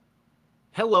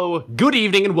Hello, good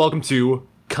evening, and welcome to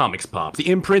Comics Pop, the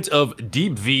imprint of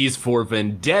Deep V's for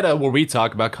Vendetta, where we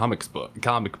talk about comic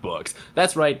books.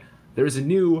 That's right, there is a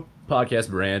new podcast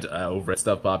brand over at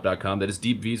StuffPop.com that is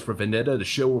Deep V's for Vendetta, the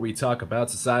show where we talk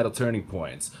about societal turning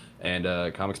points. And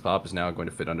Comics Pop is now going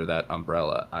to fit under that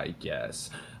umbrella, I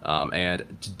guess.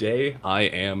 And today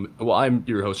I'm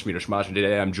your host, Shmita Shmash, and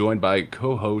today I'm joined by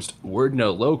co-host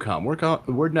Wordna Locom.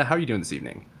 Wordna, how are you doing this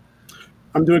evening?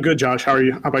 I'm doing good, Josh. How are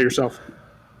you? How about yourself?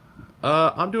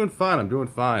 I'm doing fine. I'm doing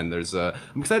fine.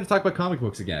 I'm excited to talk about comic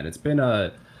books again. It's been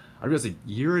I guess a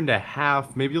year and a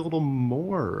half, maybe a little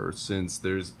more, since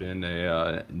there's been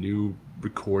a new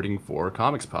recording for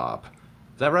Comics Pop.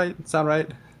 Is that right? Sound right?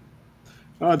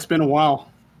 Oh, it's been a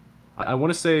while. I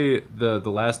want to say the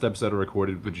last episode I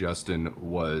recorded with Justin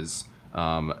was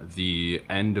the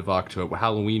end of October,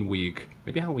 Halloween week,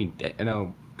 maybe Halloween day.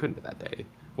 No, couldn't be that day.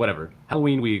 Whatever,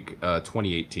 Halloween week,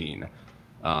 2018.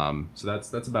 So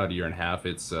that's about a year and a half.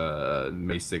 It's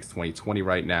May 6th, 2020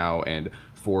 right now, and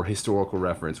for historical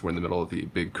reference, we're in the middle of the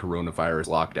big coronavirus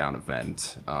lockdown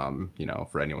event.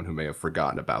 For anyone who may have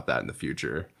forgotten about that in the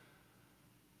future.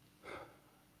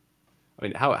 I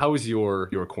mean, how is your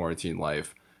quarantine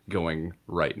life going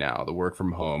right now? The work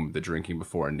from home, the drinking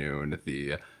before noon,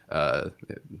 the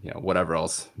whatever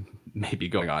else may be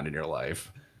going on in your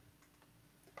life.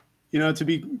 To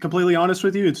be completely honest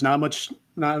with you, it's not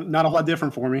a lot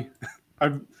different for me.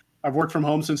 I've worked from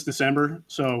home since December,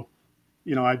 so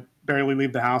I barely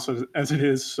leave the house as it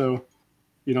is. So,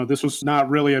 this was not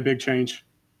really a big change.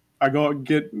 I go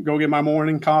get my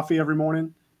morning coffee every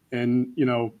morning, and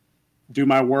do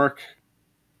my work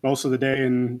most of the day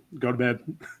and go to bed.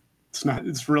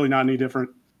 It's really not any different.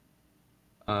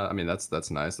 I mean,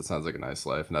 that's nice. That sounds like a nice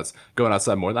life, and that's going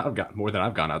outside more than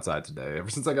I've gone outside today. Ever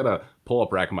since I got a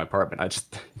pull-up rack in my apartment, I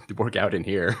just work out in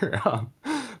here.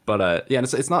 But yeah,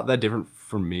 and it's not that different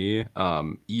for me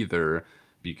either,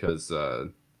 because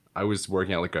I was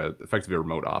working at effectively a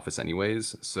remote office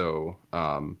anyways. So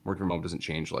working from home doesn't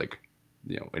change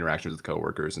interactions with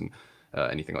coworkers and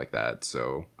anything like that.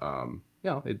 So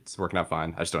it's working out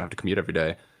fine. I just don't have to commute every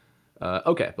day.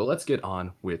 Okay, but let's get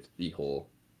on with the whole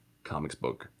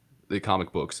the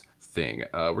comic books thing.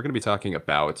 We're going to be talking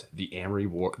about the Amory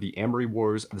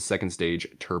Wars, the Second Stage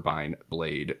Turbine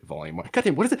Blade Volume 1. God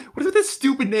damn, what is it? What is with this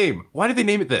stupid name? Why did they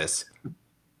name it this?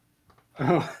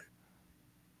 Oh,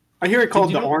 I hear it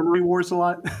called the Armory Wars a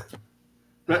lot.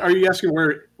 But are you asking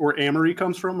where Amory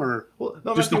comes from, or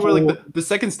no, just the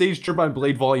Second Stage Turbine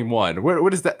Blade Volume 1?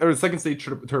 What is that? Or Second Stage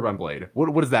Turbine Blade?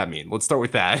 What does that mean? Let's start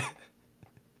with that.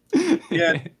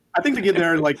 Yeah, I think to get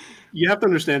there, you have to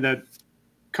understand that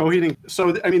Coheed.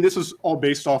 So, I mean, this is all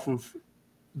based off of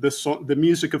the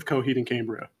music of Coheed and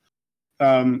Cambria,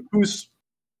 who's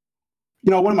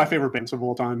one of my favorite bands of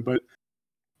all time. But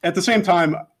at the same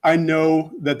time, I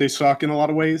know that they suck in a lot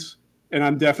of ways, and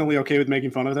I'm definitely okay with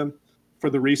making fun of them for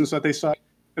the reasons that they suck.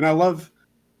 And I love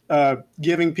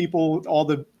giving people, all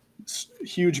the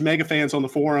huge mega fans on the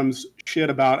forums, shit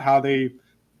about how they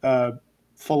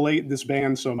fillet this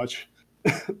band so much.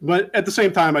 But at the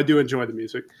same time, I do enjoy the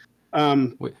music.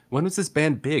 Wait, when was this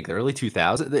band big? The early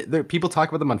 2000s? People talk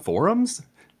about them on forums?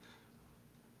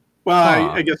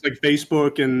 Well, I guess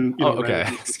Facebook and okay.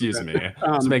 Reddit. Excuse me.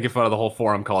 Just making fun of the whole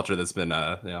forum culture that's been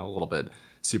a little bit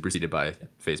superseded by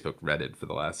Facebook, Reddit for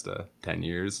the last 10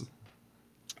 years.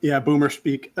 Yeah, boomer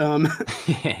speak. No,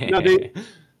 I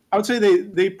would say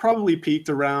they probably peaked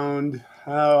around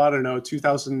I don't know,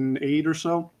 2008 or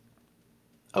so.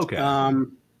 Okay.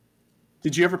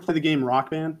 Did you ever play the game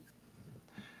Rock Band?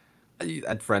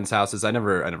 At friends' houses, I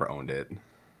never owned it.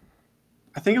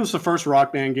 I think it was the first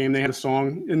Rock Band game. They had a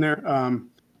song in there.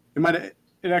 It might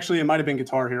have been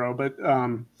Guitar Hero, but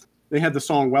they had the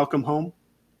song "Welcome Home,"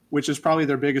 which is probably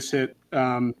their biggest hit.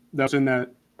 That was in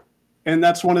that, and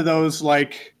that's one of those I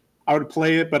would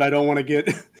play it, but I don't want to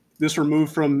get this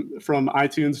removed from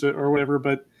iTunes or whatever.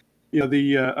 But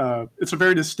it's a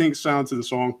very distinct sound to the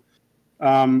song.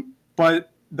 But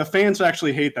the fans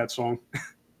actually hate that song.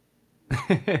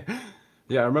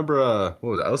 Yeah, I remember. What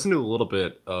was it? I listened to a little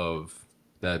bit of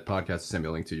that podcast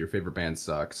Samuel linked to, Your Favorite Band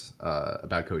Sucks,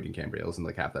 about Coheed and Cambria. I listened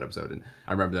to half that episode, and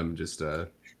I remember them just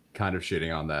kind of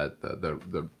shitting on that,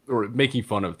 or making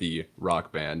fun of the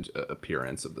Rock Band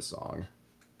appearance of the song.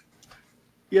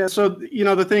 Yeah, so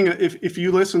the thing, if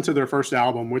you listen to their first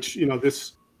album, which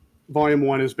this Volume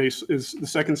 1 is the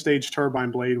Second Stage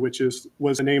Turbine Blade, which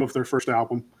was the name of their first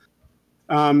album.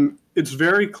 It's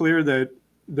very clear that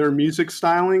their music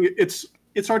styling, it's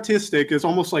artistic. It's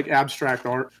almost like abstract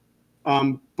art,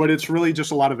 but it's really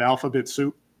just a lot of alphabet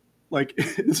soup.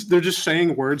 They're just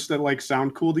saying words that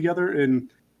sound cool together,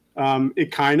 and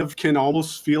It kind of can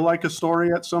almost feel like a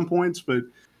story at some points, but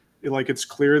it's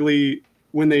clearly,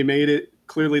 when they made it,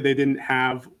 clearly they didn't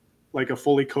have like a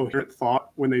fully coherent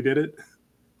thought when they did it.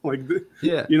 Like,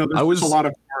 Yeah, I there's just a was lot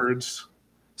of words.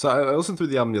 so I listened through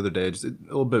the album the other day, just a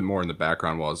little bit more in the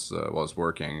background while I was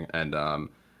working, and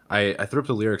I threw up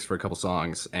the lyrics for a couple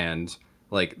songs, and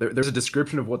like there's a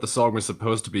description of what the song was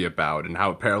supposed to be about and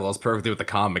how it parallels perfectly with the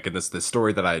comic and this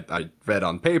story that I read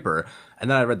on paper, and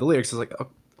then I read the lyrics. I was like,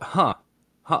 oh,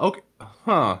 okay,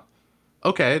 huh,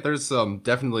 okay. There's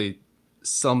definitely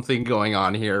something going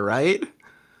on here, right?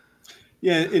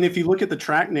 Yeah, and if you look at the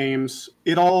track names,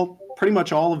 pretty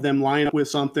much all of them line up with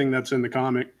something that's in the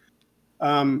comic.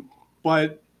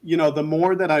 But the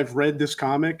more that I've read this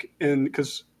comic, and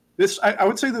because I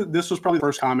would say that this was probably the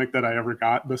first comic that I ever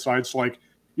got, besides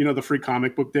the free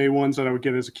comic book day ones that I would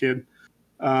get as a kid.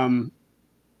 Um,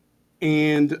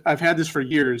 and I've had this for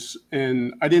years,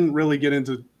 and I didn't really get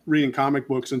into reading comic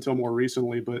books until more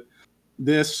recently. But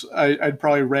this, I'd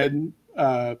probably read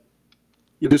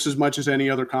just as much as any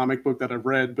other comic book that I've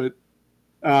read. But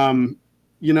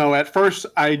at first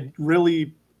I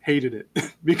really hated it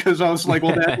because I was like,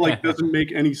 well, that doesn't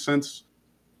make any sense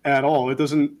at all. It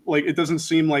doesn't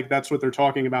seem like that's what they're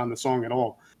talking about in the song at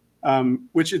all.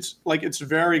 Which it's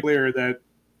very clear that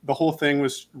the whole thing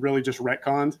was really just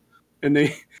retconned, and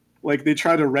they they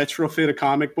try to retrofit a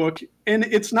comic book, and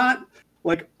it's not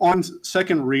on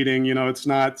second reading, it's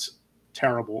not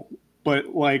terrible, but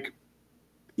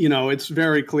it's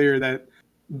very clear that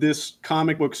this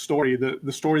comic book story,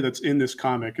 the story that's in this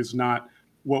comic, is not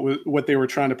what they were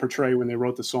trying to portray when they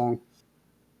wrote the song.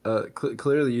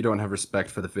 Clearly, you don't have respect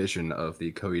for the vision of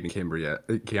the Coheed and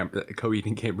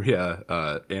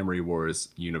Cambria Amory Wars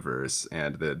universe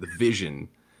and the vision,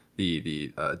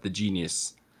 the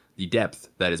genius, the depth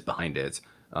that is behind it.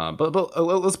 But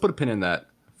let's put a pin in that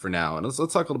for now, and let's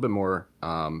talk a little bit more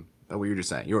about what you were just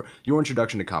saying. Your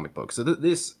introduction to comic books. So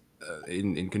this,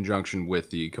 in conjunction with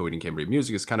the Coheed and Cambria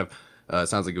music, is kind of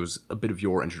sounds like it was a bit of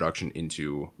your introduction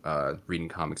into reading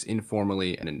comics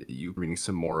informally, and then you reading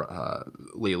some more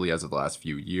lately as of the last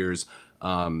few years.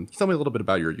 Can you tell me a little bit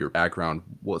about your background,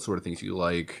 what sort of things you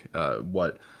like,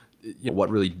 what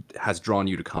really has drawn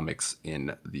you to comics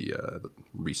in the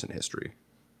recent history?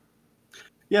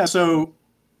 Yeah, so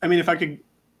I mean, if I could,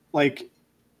 like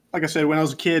I said, when I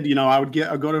was a kid, I'd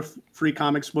go to free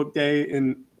comics book day,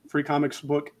 and free comics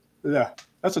book. Yeah,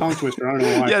 that's a tongue twister. I don't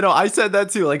know why. Yeah, no, I said that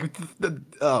too. Like,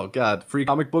 oh god, free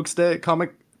comic books day.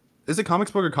 Is it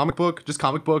comics book or comic book? Just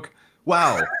comic book.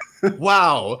 Wow,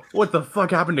 wow. What the fuck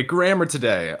happened to grammar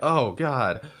today? Oh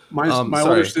god. My older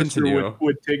Sorry. sister Continue.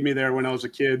 would take me there when I was a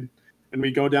kid, and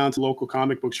we'd go down to local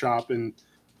comic book shop, and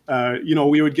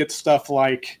we would get stuff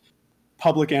like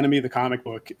Public Enemy the comic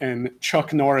book and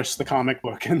Chuck Norris the comic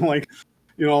book, and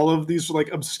all of these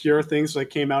obscure things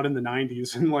that came out in the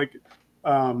 90s, and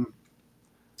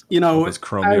All those I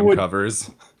chromium would,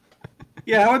 covers.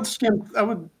 yeah, I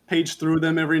would page through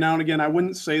them every now and again. I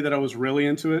wouldn't say that I was really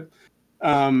into it.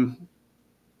 But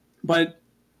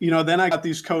then I got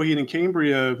these Coheed and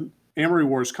Cambria Amory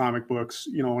Wars comic books,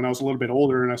 when I was a little bit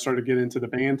older and I started getting into the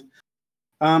band.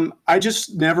 I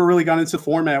just never really got into the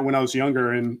format when I was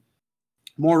younger. And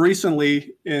more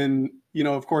recently,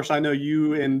 of course, I know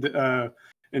you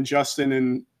and Justin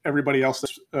and everybody else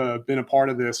that's been a part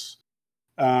of this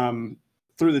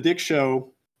through the Dick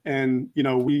Show. And,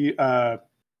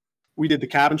 we did the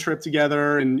cabin trip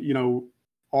together, and,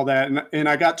 all that. And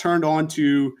I got turned on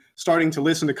to starting to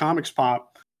listen to Comics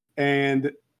Pop.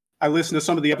 And I listened to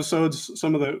some of the episodes,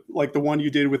 some of the one you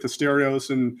did with the stereos,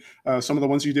 and some of the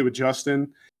ones you did with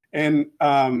Justin. And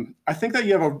I think that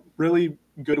you have a really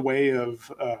good way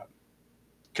of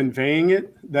conveying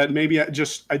it that maybe I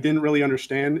didn't really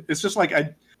understand. It's just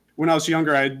when I was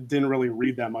younger, I didn't really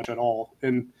read that much at all.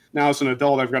 And now as an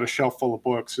adult, I've got a shelf full of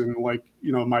books, and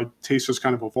my taste has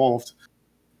kind of evolved.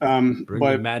 Bring the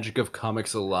But magic of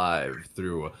comics alive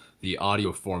through the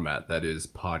audio format that is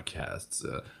podcasts,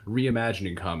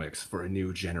 reimagining comics for a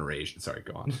new generation. Sorry,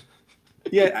 go on.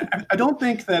 yeah, I don't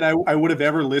think that I would have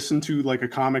ever listened to a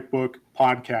comic book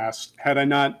podcast had I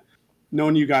not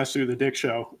known you guys through the Dick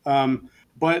Show.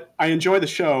 But I enjoy the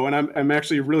show, and I'm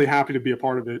actually really happy to be a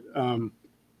part of it.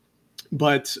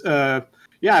 But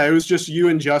yeah, it was just you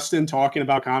and Justin talking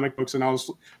about comic books, and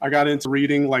I got into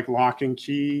reading Lock and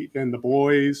Key and The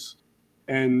Boys,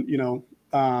 and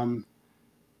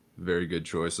Very good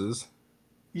choices.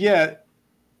 yeah,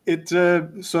 it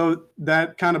so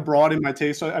that kind of broadened my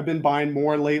taste. So I've been buying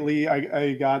more lately.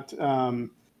 I got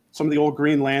some of the old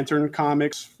Green Lantern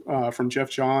comics from Jeff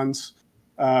Johns,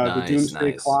 the Nice,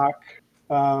 Doomsday nice. Clock,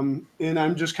 and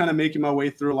I'm just kind of making my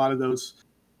way through a lot of those.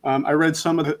 I read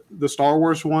some of the Star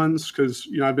Wars ones because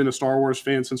I've been a Star Wars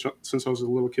fan since I was a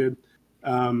little kid.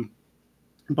 Um,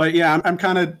 but yeah, I'm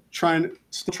kind of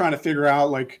still trying to figure out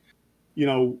like you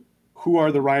know who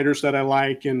are the writers that I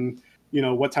like and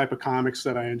what type of comics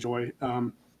that I enjoy.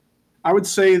 I would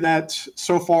say that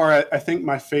so far, I think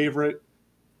my favorite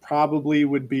probably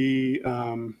would be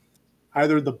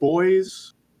either The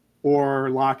Boys or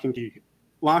Lock and Key.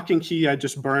 Lock and Key, I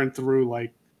just burned through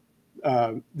like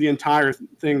the entire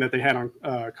thing that they had on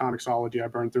Comixology. I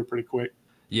burned through pretty quick.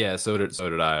 Yeah, so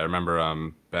did I. I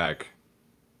remember back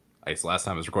I guess last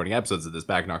time I was recording episodes of this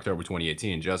back in October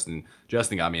 2018, Justin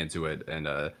got me into it, and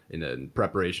in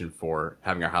preparation for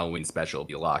having our Halloween special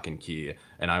be Lock and Key,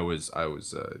 and I was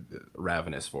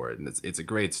ravenous for it, and it's a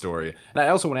great story. And I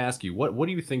also want to ask you, what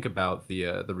do you think about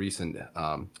the recent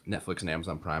Netflix and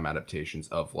Amazon Prime adaptations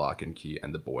of Lock and Key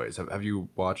and The Boys? Have you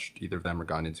watched either of them or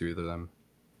gone into either of them?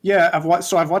 Yeah, I've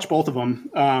watched both of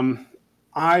them.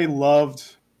 I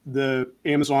loved the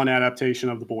Amazon adaptation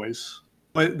of The Boys,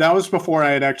 but that was before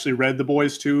I had actually read The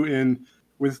Boys too. And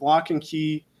with Lock and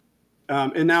Key,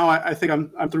 and now I think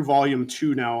I'm through volume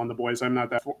 2 now on The Boys. I'm not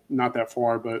that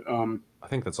far, but I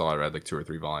think that's all I read, like 2 or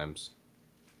 3 volumes.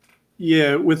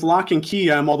 yeah, with Lock and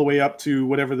Key, I'm all the way up to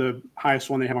whatever the highest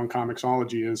one they have on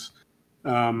Comixology is.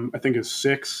 I think it's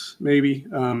 6, maybe.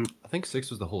 I think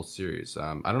 6 was the whole series.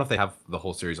 I don't know if they have the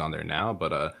whole series on there now,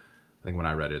 but I think when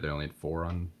I read it, they only had 4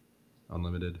 on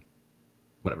Unlimited.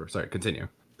 Whatever. Sorry, continue.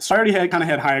 So I already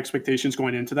had high expectations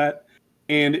going into that,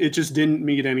 and it just didn't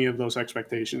meet any of those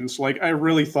expectations. Like I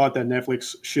really thought that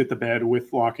Netflix shit the bed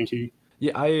with Lock and Key.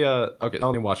 Yeah, okay. I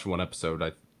only watched one episode.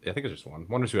 I think it's just one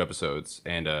or 2 episodes,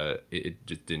 and it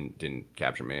just didn't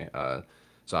capture me.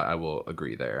 So I will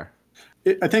agree there.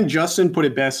 I think Justin put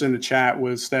it best in the chat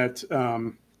was that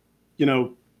you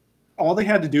know all they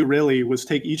had to do really was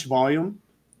take each volume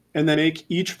and then make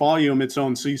each volume its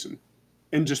own season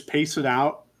and just pace it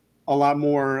out a lot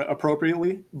more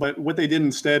appropriately. But what they did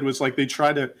instead was like they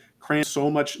tried to cram so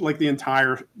much like the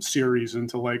entire series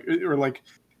into like it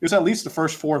was at least the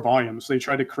first 4 volumes they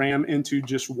tried to cram into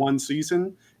just one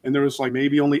season, and there was like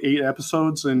maybe only 8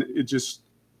 episodes, and it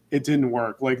didn't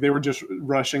work. Like they were just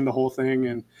rushing the whole thing,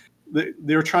 and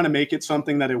they were trying to make it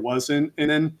something that it wasn't. And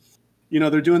then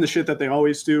they're doing the shit that they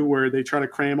always do where they try to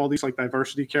cram all these like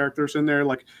diversity characters in there,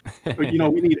 like we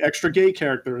need extra gay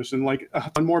characters and like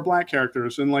more black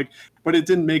characters, and like but it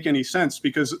didn't make any sense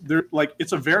because they're like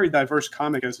it's a very diverse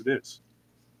comic as it is.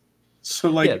 So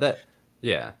Yeah, like that.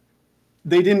 Yeah.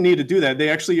 they didn't need to do that. They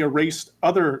actually erased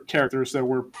other characters that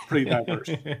were pretty diverse,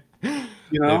 they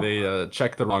you know?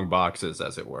 check the wrong boxes,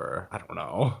 as it were. I don't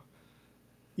know.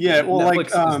 Yeah, well like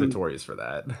Netflix is notorious for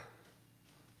that.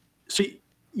 see,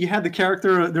 you had the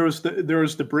character. There was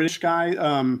the British guy,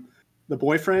 the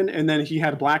boyfriend, and then he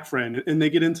had a black friend, and they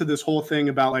get into this whole thing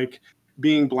about like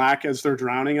being black as they're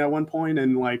drowning at one point,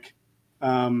 and like,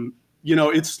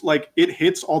 it's like it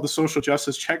hits all the social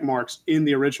justice check marks in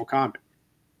the original comic,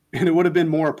 and it would have been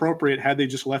more appropriate had they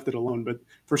just left it alone. But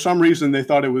for some reason, they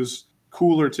thought it was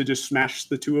cooler to just smash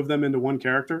the two of them into one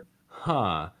character.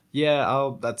 Huh. Yeah.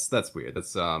 Oh, that's weird.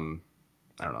 That's I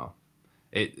don't know.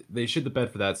 They shit the bed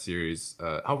for that series.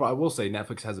 However, I will say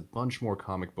Netflix has a bunch more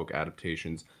comic book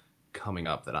adaptations coming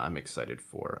up that I'm excited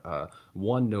for.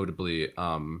 One notably,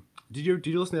 did you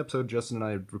listen to the episode Justin and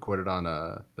I recorded on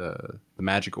the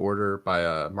Magic Order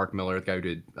by Mark Miller, the guy who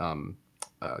did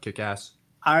Kick Ass?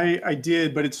 I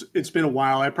did, but it's been a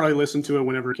while. I probably listened to it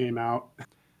whenever it came out.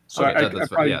 So Okay, I that's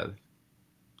fine. probably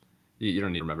Yeah, you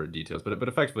don't need to remember the details, but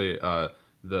effectively,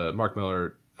 the Mark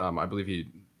Miller, I believe he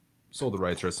sold the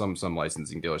rights or some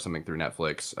licensing deal or something through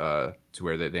Netflix to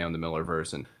where they own the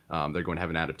Millerverse, and they're going to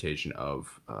have an adaptation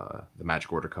of the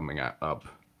Magic Order coming up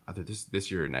either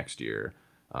this year or next year.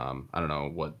 I don't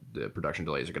know what the production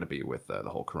delays are going to be with the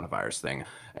whole coronavirus thing,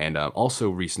 and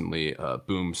also recently,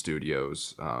 Boom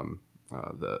Studios,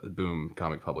 the Boom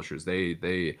comic publishers,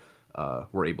 they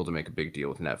were able to make a big deal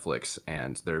with Netflix,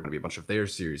 and there are going to be a bunch of their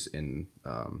series in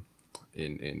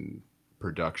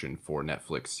production for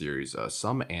Netflix series,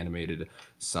 some animated,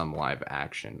 some live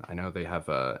action. I know they have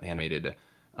animated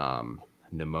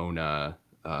Nimona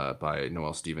by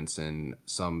Noel Stevenson,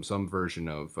 some version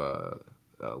of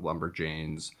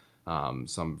Lumberjanes,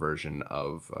 some version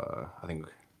of I think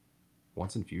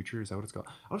Once in Future, is that what it's called?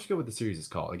 I'll just go with the series is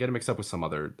called. I get it mixed up with some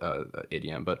other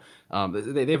idiom, but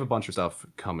they have a bunch of stuff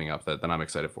coming up that I'm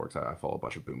excited for because I follow a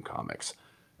bunch of Boom comics.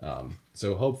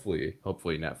 So hopefully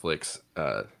Netflix,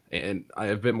 and I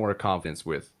have a bit more confidence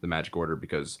with the Magic Order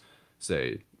because,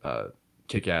 say,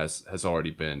 Kick-Ass has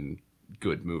already been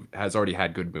has already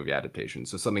had good movie adaptations.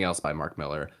 So something else by Mark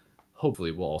Miller,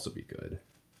 hopefully, will also be good.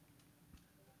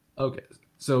 Okay.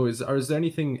 So is there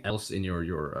anything else in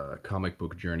your comic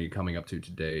book journey coming up to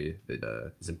today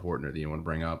that is important or that you want to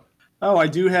bring up? Oh, I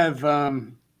do have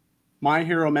My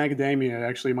Hero Macadamia.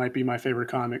 Actually, might be my favorite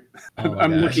comic. Oh my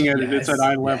I'm looking gosh. at it; it's at Yes.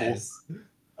 eye level. Yes.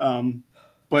 Um,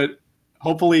 but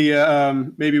hopefully,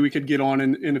 maybe we could get on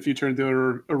in the future and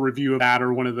do a review of that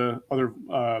or one of the other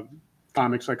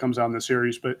comics that comes out in the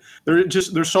series. But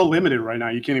they're so limited right now;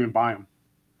 you can't even buy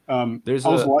them. There's I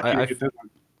was a lucky to get this one.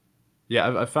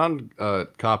 yeah, I found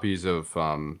copies of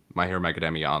My Hero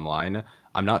Macadamia online.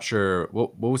 I'm not sure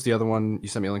what was the other one you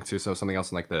sent me a link to. So something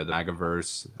else in like the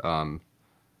Nagaverse.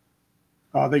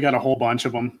 They got a whole bunch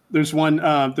of them. There's one.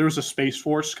 There was a Space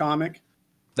Force comic.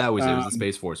 That was it. It was the Um,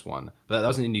 Space Force one. But that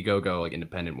was an Indiegogo like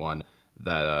independent one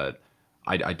that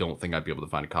I don't think I'd be able to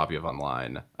find a copy of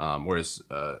online. Whereas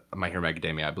My Hero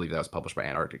Macadamia, I believe that was published by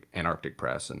Antarctic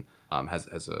Press and has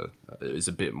a is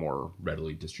a bit more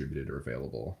readily distributed or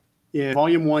available. yeah,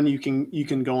 Volume One you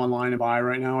can go online and buy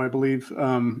right now, I believe.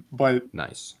 But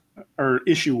Nice. or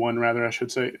issue one rather, I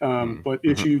should say. But Mm-hmm.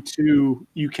 issue two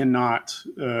you cannot.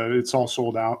 It's all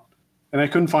sold out, and I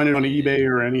couldn't find it on eBay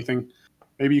or anything.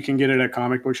 Maybe you can get it at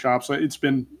comic book shops. It's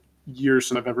been years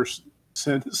since I've ever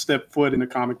stepped foot in a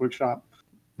comic book shop.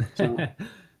 So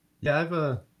Yeah,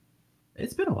 I've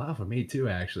it's been a while for me too,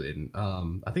 actually. And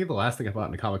I think the last thing I bought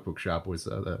in a comic book shop was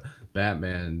the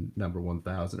Batman number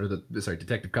 1000, or the sorry,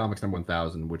 Detective Comics number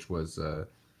 1000, which was a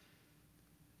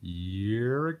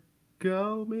year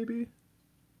ago, maybe a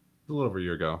little over a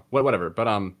year ago. Whatever.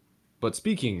 But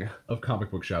speaking of comic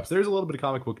book shops, there's a little bit of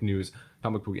comic book news,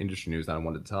 comic book industry news that I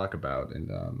wanted to talk about,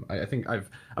 and I think I've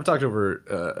talked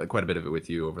over quite a bit of it with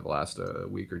you over the last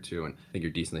week or two, and I think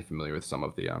you're decently familiar with some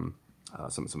of the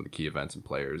some of the key events and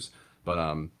players. But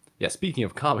yeah, speaking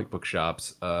of comic book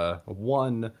shops,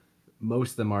 one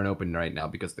most of them aren't open right now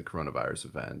because of the coronavirus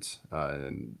event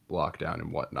and lockdown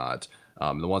and whatnot.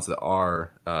 The ones that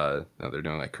are, they're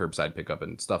doing like curbside pickup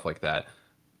and stuff like that,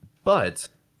 but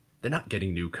they're not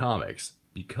getting new comics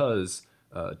because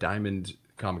Diamond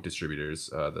Comic Distributors,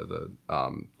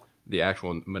 the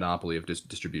actual monopoly of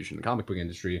distribution in the comic book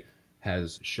industry,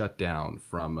 has shut down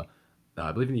from,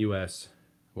 I believe in the U.S.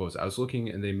 What was it? I was looking,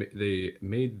 and they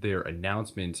made their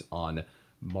announcement on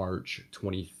March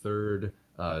 23rd.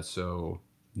 So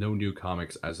no new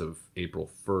comics as of April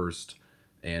 1st,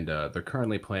 and they're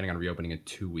currently planning on reopening in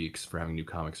 2 weeks for having new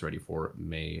comics ready for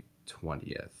May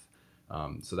 20th.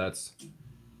 So that's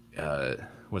what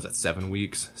was that, 7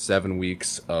 weeks? 7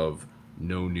 weeks of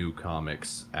no new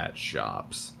comics at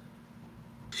shops.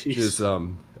 jeez. Just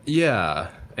yeah,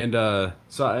 and I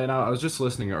was just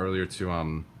listening earlier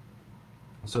to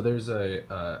so there's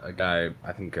a guy,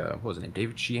 I think what was his name,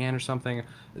 David Sheehan or something,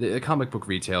 a comic book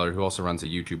retailer who also runs a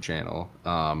YouTube channel.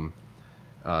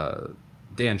 Uh,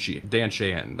 Dan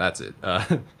Sheehan, that's it.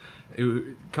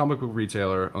 Comic book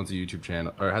retailer, owns a YouTube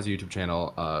channel or has a YouTube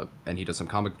channel, and he does some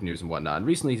comic book news and whatnot. And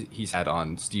recently, he's had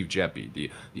on Steve Geppi,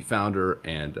 the founder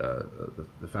and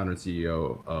the founder and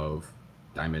CEO of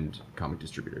Diamond Comic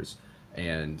Distributors,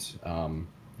 and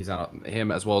he's on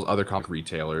him as well as other comic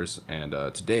retailers. And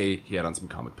today, he had on some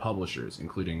comic publishers,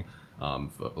 including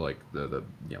like the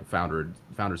founders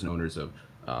and owners of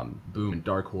Boom and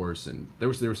Dark Horse, and there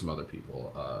were some other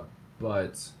people.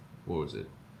 But what was it?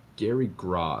 Gary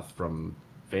Groth from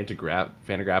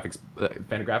Fantagraphics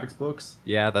books.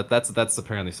 Yeah, that's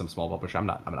apparently some small publisher. I'm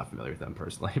not familiar with them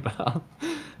personally,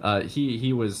 but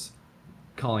he was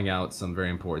calling out some very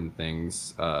important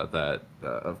things that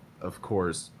of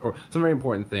course, or some very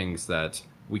important things that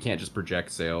we can't just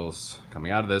project sales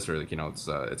coming out of this, or like it's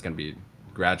going to be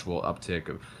gradual uptick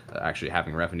of actually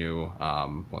having revenue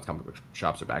once comic book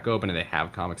shops are back open and they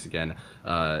have comics again.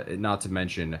 Not to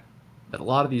mention that a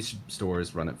lot of these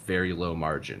stores run at very low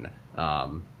margin,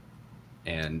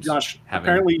 and Josh, having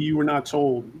apparently you were not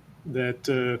told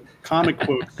that comic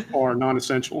books are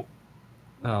non-essential.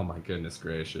 oh my goodness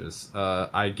gracious.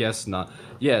 I guess not.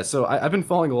 Yeah, so I've been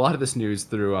following a lot of this news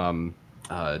through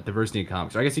Diversity in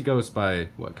Comics. I guess he goes by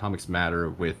what Comics Matter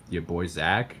with your boy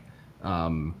Zach.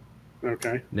 Um,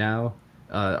 Okay. now,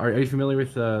 are you familiar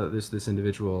with this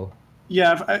individual?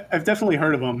 Yeah, I've definitely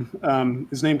heard of him.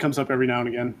 His name comes up every now and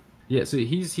again. Yeah, so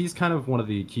he's kind of one of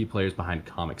the key players behind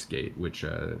Comicsgate, which we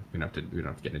don't have to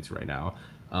get into right now.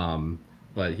 Um,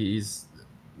 but he's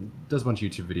does a bunch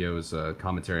of YouTube videos,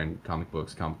 commentary on comic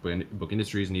books, book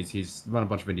industries, and he's run a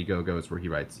bunch of Indiegogos where he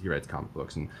writes comic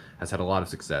books and has had a lot of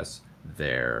success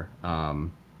there. I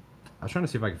was trying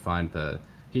to see if I could find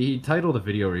he titled a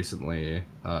video recently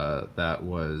that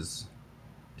was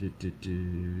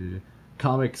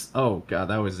comics. Oh god,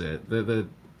 that was it. The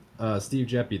Steve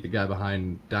Geppi, the guy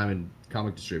behind Diamond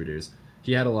Comic Distributors.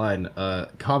 he had a line,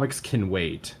 "Comics can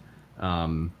wait,"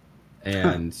 um,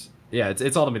 and yeah,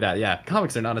 it's all to me that yeah,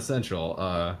 comics are not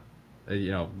essential.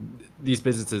 You know, these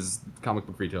businesses, comic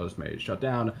book retailers may shut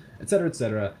down, et cetera, et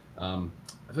cetera.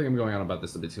 I think I'm going on about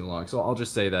this a bit too long, so I'll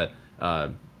just say that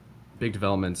big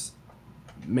developments.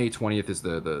 May 20th is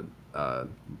the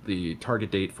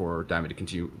target date for Diamond to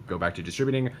continue go back to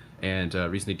distributing. And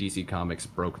recently, DC Comics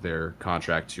broke their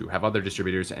contract to have other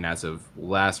distributors. And as of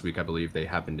last week, I believe they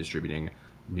have been distributing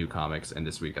new comics. And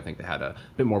this week, I think they had a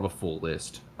bit more of a full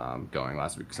list going.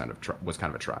 Last week was kind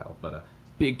of a trial, but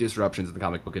big disruptions in the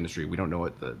comic book industry. We don't know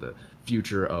what the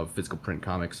future of physical print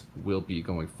comics will be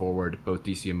going forward. Both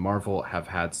DC and Marvel have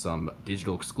had some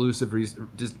digital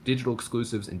digital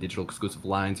exclusives and digital exclusive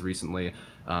lines recently.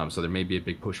 So there may be a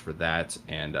big push for that,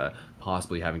 and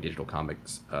possibly having digital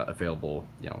comics available,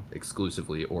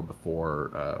 exclusively or before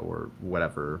or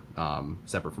whatever,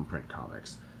 separate from print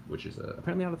comics, which is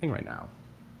apparently not a thing right now.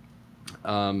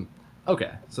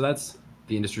 Okay, so that's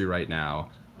the industry right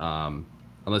now.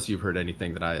 Unless you've heard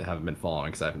anything that I haven't been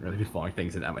following, because I haven't really been following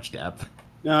things in that much depth.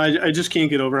 No, I just can't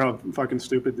get over how fucking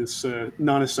stupid this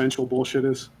non-essential bullshit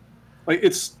is. Like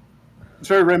it's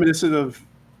very reminiscent of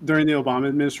during the Obama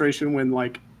administration when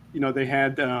they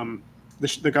had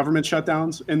the government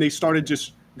shutdowns and they started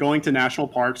just going to national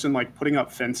parks and like putting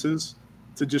up fences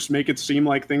to just make it seem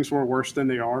like things were worse than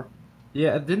they are.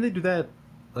 Yeah, didn't they do that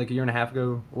like a year and a half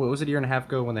ago? What was it, a year and a half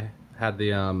ago when they had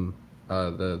the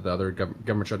other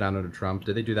government shutdown under Trump?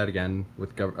 Did they do that again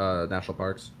with national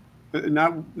parks?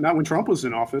 Not when Trump was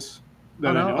in office Oh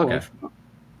that I no, know okay. of.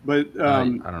 But I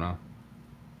don't know.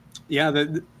 yeah,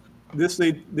 this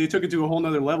they took it to a whole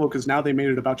nother level because now they made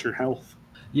it about your health.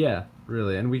 Yeah,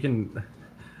 really, and we can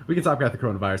talk about the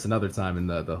coronavirus another time and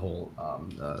the whole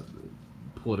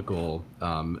political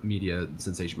media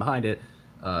sensation behind it.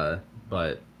 Uh,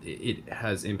 but it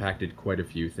has impacted quite a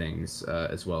few things,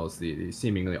 as well as the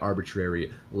seemingly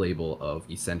arbitrary label of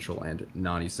essential and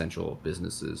non-essential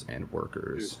businesses and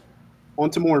workers. On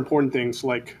to more important things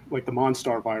like the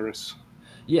Monstar virus.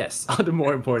 Yes, on to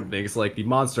more important things like the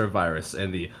monster virus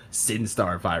and the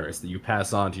Sinstar virus that you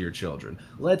pass on to your children.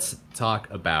 Let's talk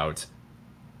about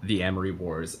the Amory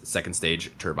Wars Second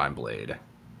Stage Turbine Blade,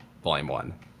 Volume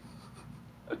 1.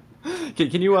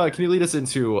 Can you lead us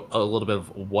into a little bit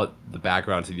of what the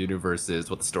background to the universe is,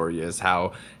 what the story is,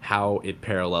 how it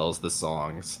parallels the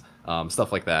songs,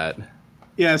 stuff like that?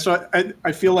 Yeah, so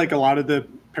I feel like a lot of the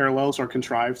parallels are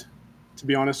contrived, to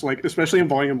be honest. Like especially in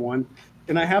Volume One,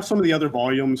 and I have some of the other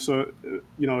volumes, so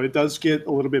it does get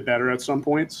a little bit better at some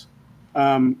points.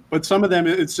 But some of them,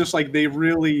 it's just like they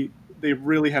really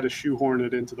had to shoehorn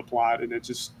it into the plot, and it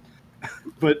just.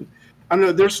 But I don't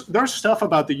know. There's stuff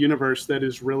about the universe that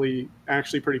is really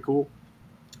actually pretty cool.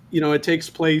 It takes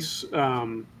place.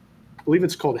 I believe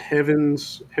it's called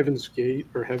Heaven's Gate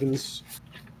or Heaven's.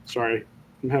 Sorry,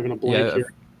 I'm having a blank Yeah,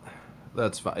 here.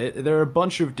 that's fine. There are a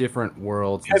bunch of different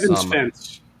worlds and Heaven's some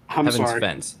Fence. I'm Heaven's sorry.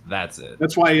 Fence. That's it.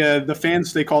 That's why the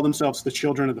fans they call themselves the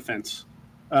children of the fence.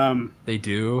 Um, They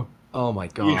do. Oh my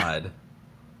yeah, god.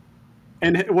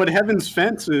 and what Heaven's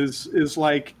Fence is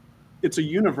like, it's a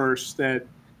universe that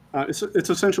it's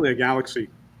essentially a galaxy,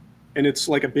 and it's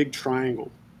like a big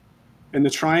triangle, and the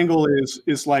triangle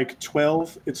is like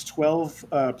 12. It's 12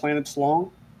 planets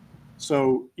long,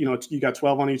 so you got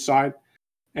 12 on each side,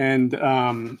 and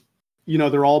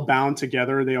they're all bound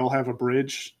together. They all have a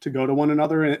bridge to go to one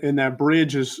another, and that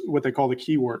bridge is what they call the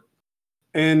keyword.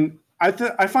 And I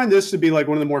find this to be like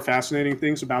one of the more fascinating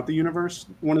things about the universe.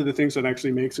 One of the things that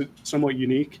actually makes it somewhat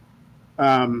unique.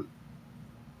 Um,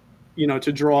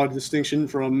 to draw a distinction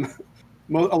from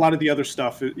a lot of the other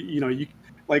stuff. You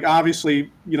like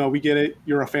obviously we get it.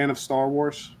 You're a fan of Star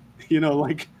Wars.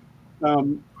 Like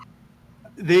um,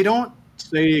 they don't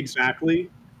say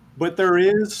exactly, but there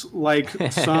is like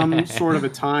some sort of a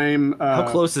time. How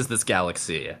close is this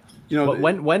galaxy? You know,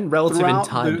 What when relative in throughout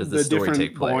time the does this the story different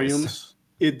take place? volumes,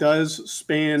 it does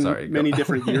span Sorry, go. many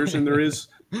different years, and there is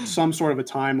some sort of a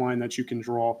timeline that you can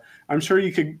draw. I'm sure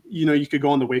you could go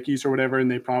on the wikis or whatever,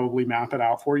 and they probably map it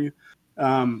out for you.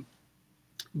 Um,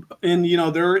 and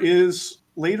there is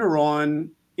later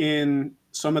on in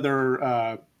some of their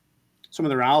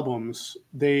albums,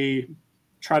 they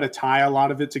try to tie a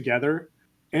lot of it together,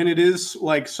 and it is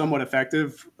like somewhat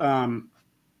effective.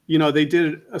 They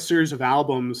did a series of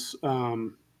albums.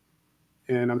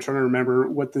 And I'm trying to remember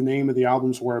what the name of the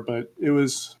albums were, but it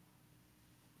was,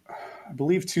 I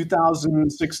believe,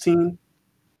 2016.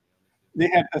 They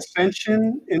had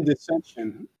Ascension and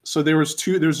Descension. So there's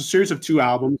a series of two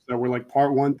albums that were like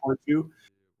part one, part two,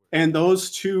 and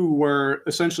those two were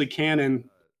essentially canon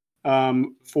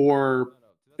for,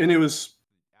 and it was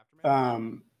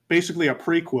basically a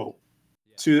prequel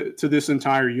to this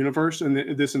entire universe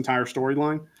and this entire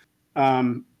storyline.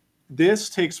 Um, this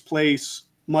takes place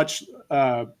much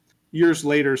years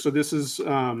later. So this is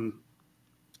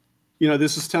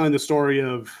this is telling the story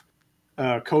of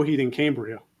Coheed and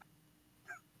Cambria.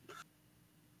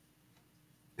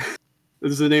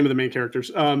 This is the name of the main characters.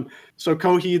 So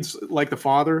Coheed's like the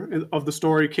father of the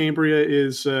story. Cambria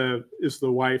is the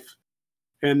wife.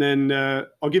 And then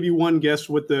I'll give you one guess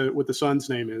what the son's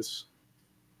name is.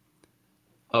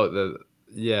 Oh,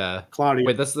 yeah. Claudio.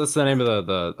 Wait, that's the name of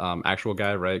the actual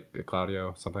guy, right?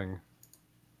 Claudio something.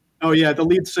 Oh yeah, the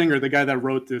lead singer, the guy that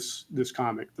wrote this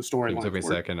comic, the It storyline took me a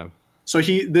for it. second. So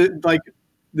like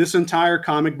this entire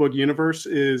comic book universe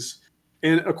is,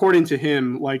 and according to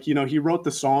him, like he wrote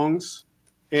the songs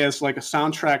as like a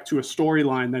soundtrack to a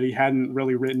storyline that he hadn't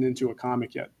really written into a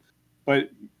comic yet. But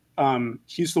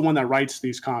he's the one that writes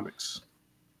these comics.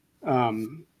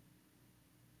 Oh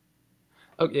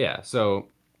yeah, so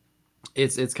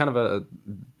it's kind of a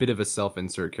bit of a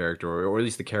self-insert character, or at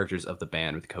least the characters of the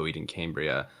band with Coheed and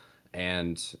Cambria,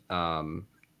 and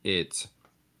it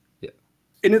yeah.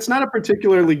 And it's not a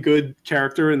particularly good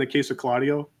character in the case of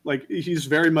Claudio. Like he's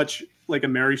very much like a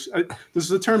Mary. This is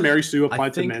the term Mary Sue I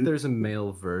applied to think men. there's a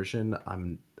male version.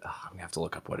 I'm gonna have to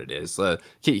look up what it is.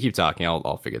 Keep talking.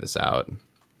 I'll figure this out.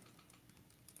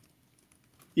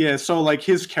 Yeah, so like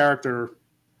his character,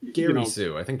 Gary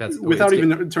Sue. I think that's without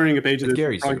even turning a page of it's this,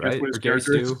 Gary Sue, probably guess right? what his Or Gary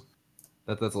character is. Stu.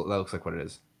 That looks like what it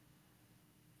is.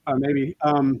 Maybe.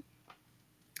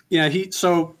 Yeah, the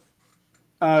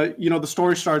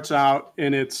story starts out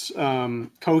and it's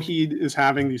Coheed is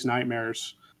having these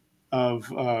nightmares of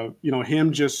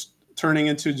him just turning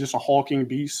into just a hulking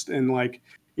beast, and like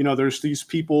there's these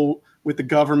people with the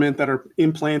government that are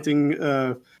implanting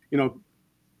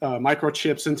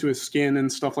microchips into his skin and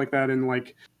stuff like that, and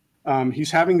like he's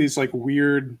having these like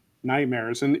weird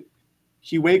nightmares, and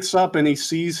he wakes up and he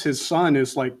sees his son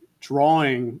is like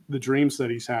drawing the dreams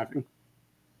that he's having.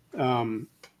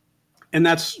 And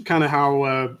that's kind of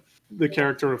how the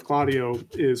character of Claudio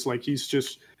is. Like he's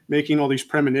just making all these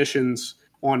premonitions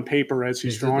on paper as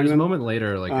he's drawing There's them. a moment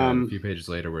later, like a few pages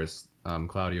later, where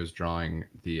Claudio's drawing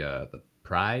the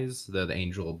prize, the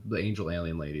angel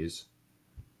alien ladies.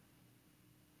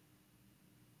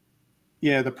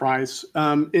 Yeah, the prize.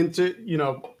 Into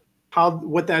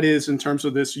what that is in terms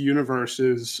of this universe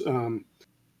is,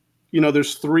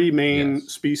 there's three main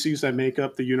species that make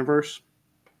up the universe,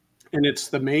 and it's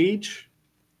the mage,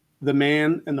 the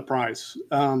man, and the prize.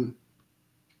 The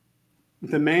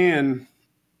man,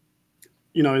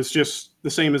 is just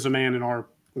the same as a man in our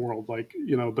world, like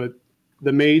but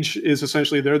the mage is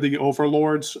essentially they're the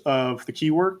overlords of the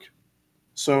keywork,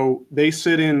 so they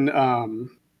sit in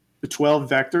the 12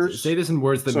 vectors. Say this in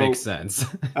words that make sense.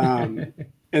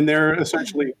 And they're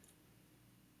essentially,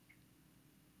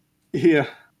 yeah,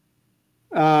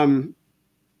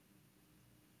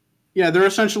 they're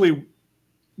essentially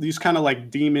these kind of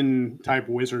like demon type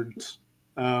wizards.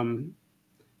 And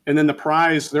then the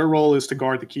prize, their role is to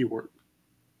guard the keyword.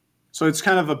 So it's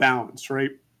kind of a balance,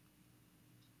 right?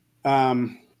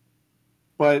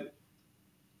 But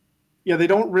yeah, they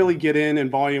don't really get in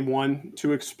volume 1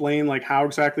 to explain like how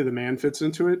exactly the man fits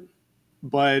into it.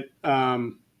 But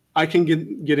I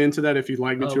can get into that if you'd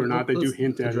like me to or not. They do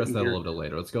hint at it. Address that a little bit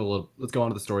later. Let's go on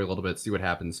to the story a little bit. See what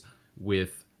happens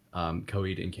with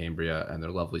Coheed and Cambria and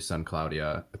their lovely son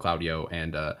Claudio,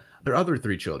 and their other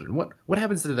 3 children. What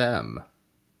happens to them?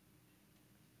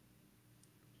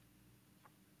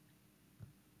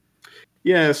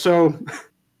 Yeah, so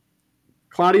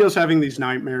Claudio's having these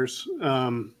nightmares,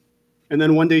 and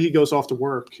then one day he goes off to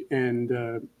work, and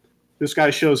this guy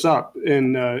shows up,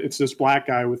 and it's this black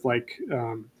guy with like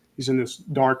he's in this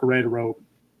dark red robe,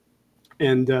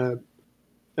 and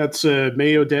that's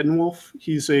Mayo Detenwolf.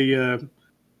 He's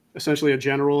essentially a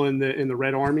general in the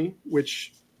Red Army,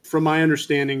 which, from my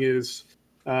understanding, is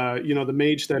the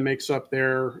mage that makes up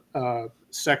their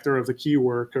sector of the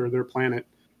keywork or their planet.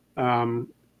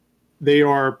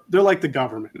 They're like the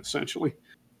government essentially,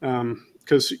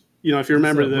 because if you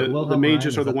remember, the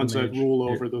mages are the ones that rule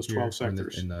over those 12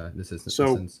 sectors. In this so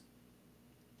instance.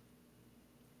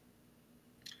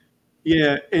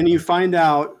 Yeah, and you find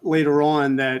out later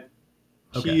on that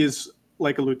he is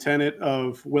like a lieutenant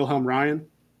of Wilhelm Ryan,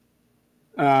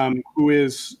 who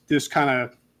is this kind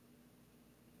of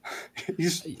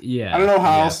I don't know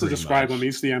how else to describe him.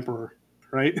 He's the emperor,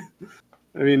 right?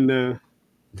 I mean,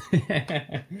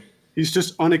 he's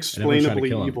just unexplainably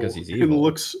evil, and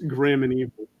looks grim and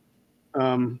evil.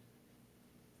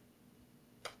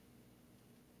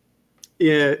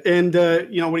 Yeah, and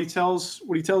what he tells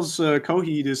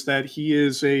Coheed is that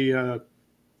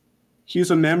he's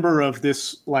a member of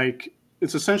this, like,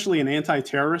 it's essentially an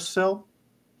anti-terrorist cell.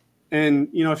 And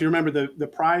if you remember, the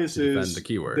prize To defend the is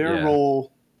keyword. their Yeah.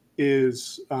 role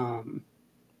is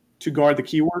to guard the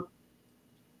keyword.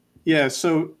 Yeah.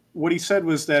 So what he said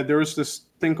was that there was this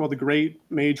thing called the Great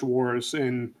Mage Wars,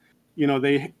 and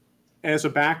they, as a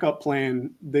backup plan,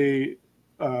 they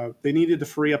needed to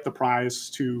free up the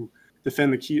prize to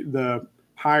defend the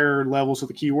higher levels of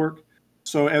the keyword.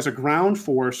 So as a ground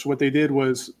force, what they did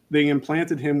was they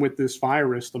implanted him with this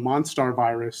virus, the Monstar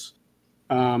virus,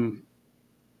 um,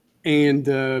 and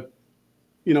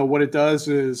what it does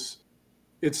is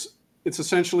it's it's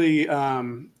essentially,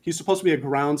 he's supposed to be a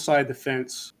ground side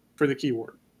defense for the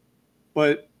keyword.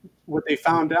 But what they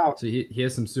found out, So he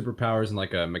has some superpowers and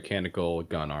like a mechanical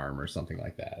gun arm or something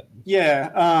like that.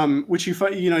 yeah, which you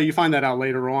find that out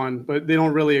later on, but they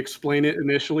don't really explain it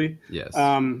initially. Yes.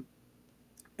 Um,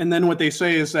 and then what they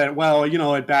say is that, well,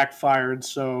 it backfired,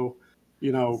 so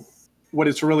you know what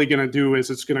it's really going to do is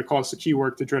it's going to cause the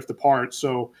keyword to drift apart.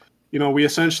 So we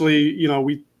essentially,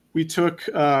 we took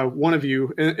one of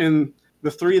you, and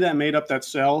the three that made up that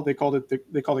cell, they called it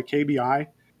KBI.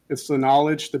 It's the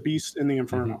knowledge, the beast, and the Mm-hmm.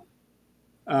 inferno.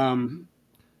 Um,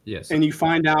 Yes. and you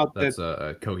find out that, That's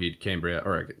Coheed Cambria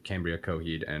or Cambria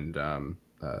Coheed and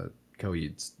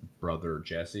Coheed's brother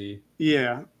Jesse.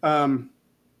 yeah,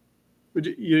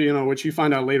 which you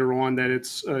find out later on that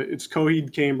it's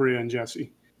Coheed, Cambria, and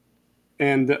Jesse.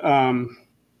 And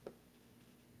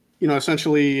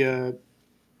essentially, so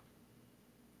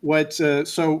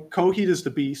Coheed is the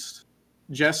beast,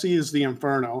 Jesse is the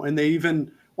inferno, and they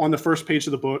even, on the first page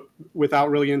of the book, without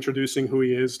really introducing who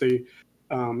he is, they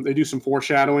do some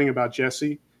foreshadowing about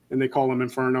Jesse, and they call him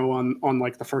Inferno on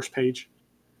like the first page.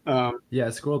 Yeah, I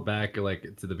scrolled back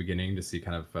like to the beginning to see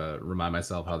kind of remind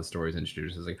myself how the story is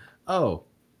introduced. It's like, oh,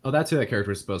 oh, that's who that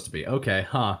character is supposed to be. Okay,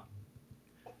 huh?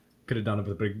 Could have done it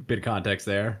with a bit of context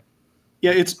there.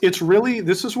 Yeah, it's really,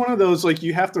 this is one of those, like,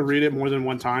 you have to read it more than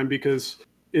one time because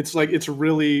it's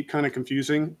really kind of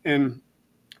confusing, and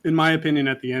in my opinion,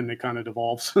 at the end, it kind of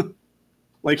devolves.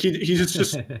 Like he's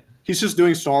just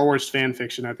doing Star Wars fan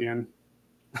fiction at the end.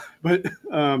 But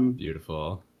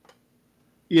Beautiful.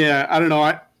 yeah, I don't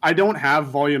know. I don't have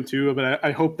volume two, but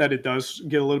I hope that it does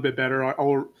get a little bit better.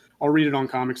 I'll read it on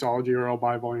Comixology, or I'll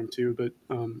buy volume two. But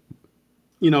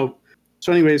you know,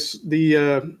 so anyways,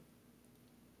 the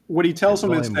what he Yeah, tells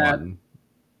him is volume that, one.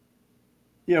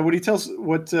 yeah, what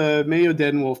Mayo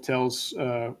Dedenwolf tells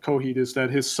Coheed is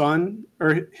that his son,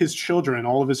 or his children,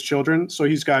 all of his children. So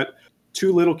he's got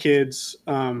two little kids.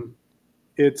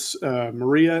 It's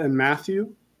Maria and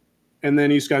Matthew, and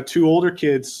then he's got two older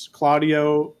kids,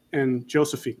 Claudio and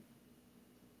Josephine.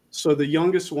 So the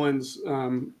youngest ones,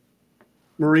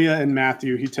 Maria and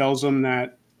Matthew, he tells them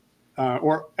that,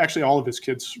 or actually all of his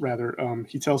kids rather,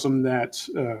 he tells them that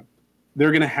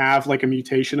they're going to have like a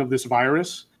mutation of this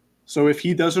virus. So if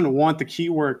he doesn't want the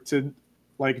keyword to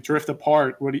like drift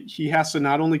apart, he has to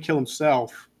not only kill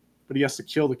himself, but he has to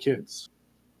kill the kids.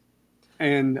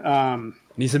 And And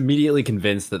he's immediately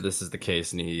convinced that this is the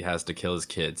case, and he has to kill his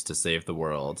kids to save the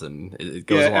world, and it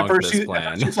goes yeah, along to this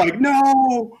plan. he's like,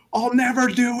 no, I'll never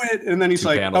do it. And then he's Two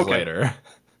like, panels okay. later.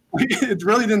 It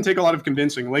really didn't take a lot of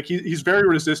convincing. Like he's very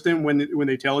resistant when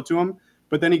they tell it to him,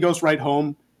 but then he goes right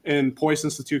home and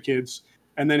poisons the two kids,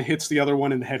 and then hits the other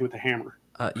one in the head with a hammer.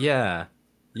 Yeah,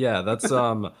 yeah, that's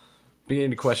beginning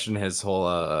to question his whole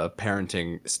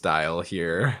parenting style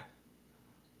here.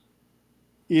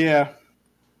 Yeah,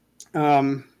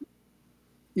 um,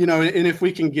 and if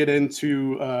we can get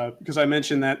into, because I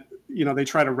mentioned that they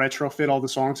try to retrofit all the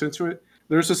songs into it.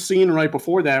 There's a scene right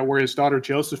before that where his daughter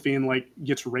Josephine like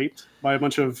gets raped by a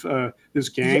bunch of this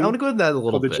Yeah, I want gang to go into that a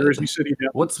little called the bit. Jersey City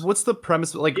Devils. What's the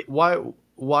premise? Like,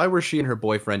 why were she and her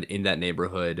boyfriend in that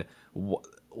neighborhood?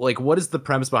 Like, what is the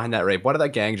premise behind that rape? Why did that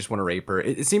gang just want to rape her?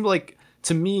 It seemed like,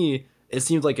 to me, it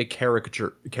seemed like a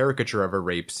caricature of a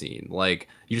rape scene. Like,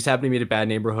 you just happen to be in a bad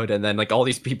neighborhood, and then like all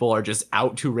these people are just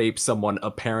out to rape someone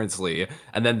apparently,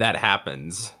 and then that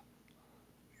happens.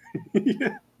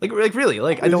 Yeah. Like really,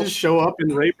 like I They don't. just show up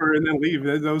and rape her and then leave.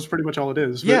 That was pretty much all it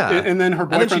is. But Yeah, and then her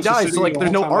and then she boyfriend's just dies. So sitting there like, the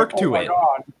there's whole no time, like, arc oh to my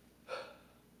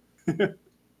it.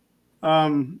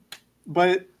 god.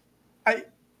 But I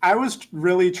I was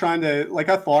really trying to, like,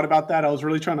 I thought about that. I was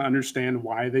really trying to understand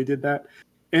why they did that.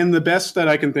 And the best that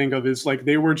I can think of is like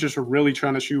they were just really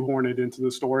trying to shoehorn it into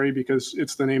the story because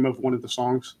it's the name of one of the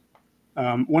songs.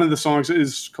 One of the songs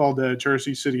is called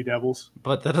Jersey City Devils,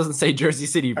 But that doesn't say Jersey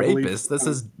City I believe. Rapists. That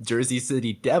says Jersey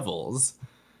City Devils.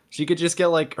 She could just get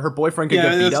like her boyfriend could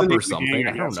Yeah, get beat that's the up name or of the gang, something. I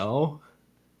I don't guess. know.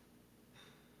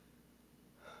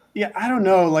 Yeah, I don't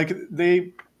know. Like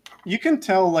you can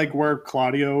tell like where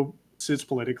Claudio sits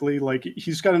politically. Like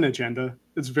he's got an agenda.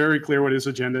 It's very clear what his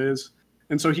agenda is,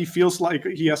 and so he feels like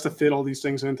he has to fit all these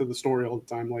things into the story all the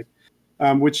time. Like,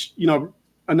 which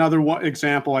another one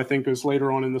example I think is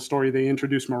later on in the story they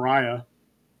introduce Mariah,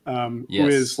 who is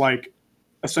Yes. like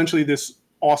essentially this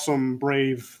awesome,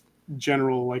 brave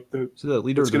general, like So the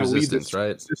leader that's of the going to lead resistance, this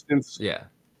right? resistance. Yeah.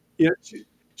 Yeah,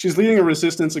 she's leading a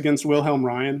resistance against Wilhelm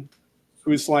Ryan,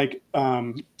 who's like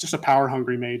just a power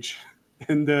hungry mage,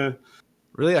 and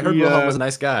Really, I heard he Wilhelm was a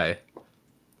nice guy.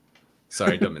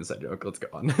 Sorry, dumb inside joke. Let's go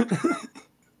on.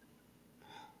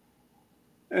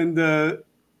 and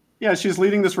yeah, she's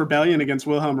leading this rebellion against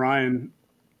Wilhelm Ryan,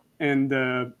 and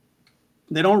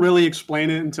they don't really explain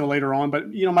it until later on.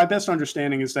 But my best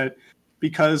understanding is that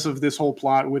because of this whole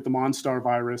plot with the Monstar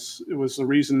virus, it was the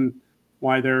reason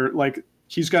why they're like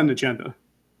he's got an agenda,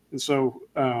 and so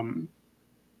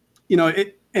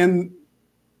it. And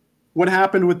what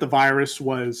happened with the virus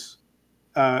was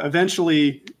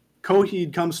eventually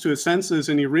Coheed comes to his senses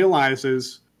and he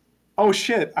realizes, oh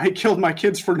shit, I killed my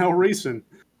kids for no reason.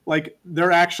 Like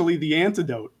they're actually the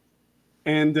antidote,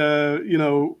 and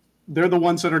they're the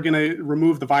ones that are going to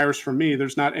remove the virus from me.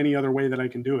 There's not any other way that I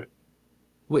can do it.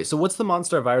 Wait, so what's the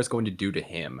monster virus going to do to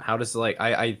him? How does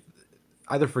I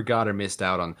either forgot or missed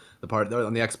out on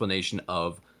the explanation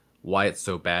of why it's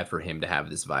so bad for him to have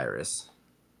this virus.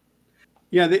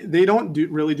 Yeah, they don't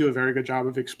really do a very good job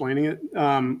of explaining it.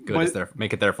 Good, it's But their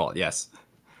make it their fault. Yes,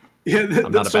 yeah,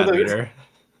 I'm not a so bad reader.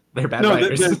 They're bad no,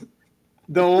 writers.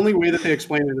 the only way that they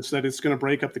explain it is that it's going to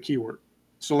break up the keyword.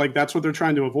 So like that's what they're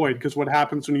trying to avoid, because what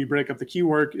happens when you break up the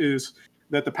keyword is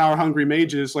that the power hungry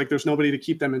mages, like there's nobody to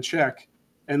keep them in check,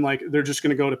 and like they're just going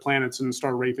to go to planets and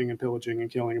start raping and pillaging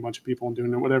and killing a bunch of people and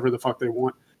doing whatever the fuck they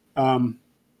want. Um,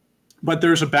 but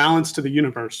there's a balance to the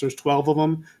universe. There's 12 of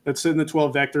them that sit in the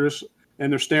 12 vectors,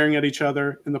 and they're staring at each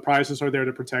other, and the prizes are there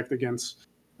to protect against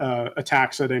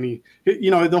attacks at any.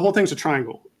 The whole thing's a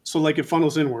triangle, so like it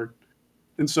funnels inward,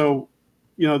 and so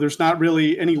there's not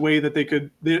really any way that they could.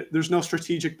 There's no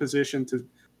strategic position to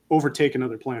overtake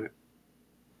another planet.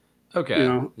 You Okay,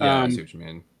 know, yeah, I see what you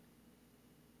mean.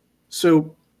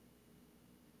 so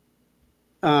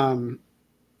um,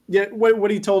 yeah,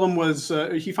 what he told him was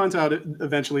he finds out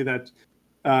eventually that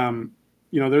um,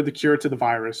 they're the cure to the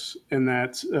virus, and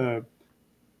that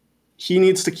he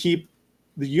needs to keep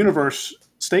the universe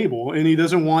stable, and he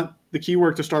doesn't want the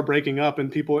keywork to start breaking up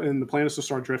and people and the planets to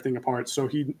start drifting apart. So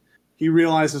he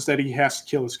realizes that he has to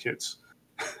kill his kids.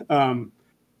 Um,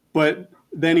 but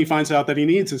then he finds out that he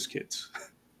needs his kids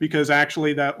because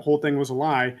actually that whole thing was a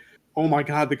lie. Oh my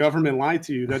God, the government lied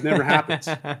to you. That never happens.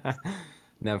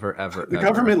 Never, ever, The ever.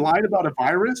 government lied about a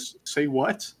virus? Say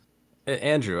what?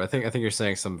 Andrew, I think you're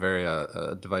saying some very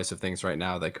divisive things right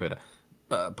now that could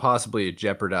possibly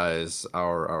jeopardize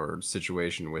our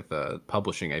situation with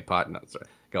publishing a pot. No, sorry.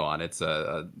 Go on. It's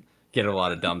get a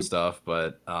lot of dumb stuff,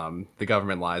 but the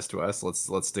government lies to us.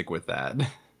 Let's stick with that.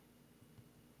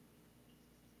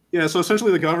 Yeah, so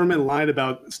essentially the government lied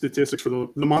about statistics for the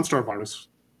Monstar virus.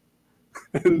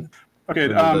 And, okay,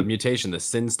 The mutation, the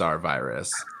Sinstar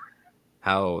virus.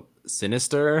 How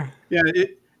sinister? yeah,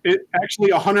 it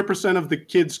actually 100% of the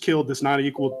kids killed does not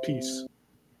equal peace.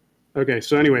 Okay,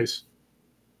 so anyways,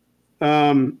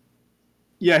 um,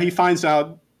 yeah, he finds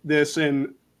out this,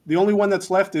 and the only one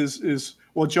that's left is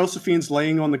well, Josephine's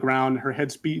laying on the ground, her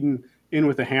head's beaten in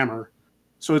with a hammer,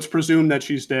 so it's presumed that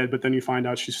she's dead. But then you find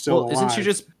out she's still Well, isn't she alive,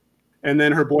 just and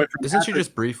then her boyfriend isn't she Patrick.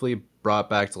 just briefly brought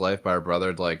back to life by her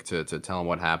brother, like to tell him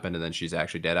what happened, and then she's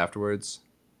actually dead afterwards?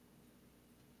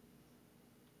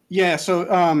 Yeah, so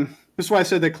this is why I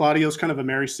said that Claudio's kind of a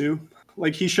Mary Sue.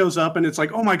 Like he shows up, and it's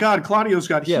like, oh my God, Claudio's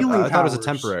got Yeah, healing I thought it was a powers,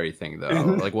 temporary thing though.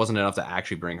 and Like, wasn't enough to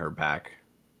actually bring her back.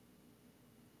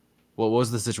 What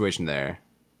was the situation there?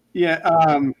 yeah,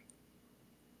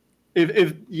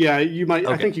 if yeah, you might.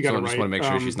 I Okay, think you got so it I just want right. to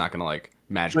make sure she's not gonna like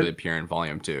magically But appear in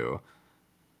volume two,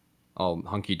 all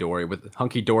hunky dory with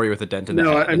a dent in the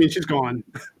no, I head. mean she's gone.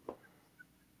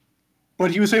 But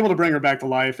he was able to bring her back to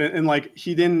life, and like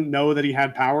he didn't know that he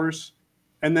had powers,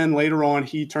 and then later on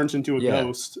he turns into a Yeah,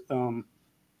 ghost because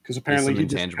he has apparently some he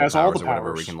just intangible has all the powers or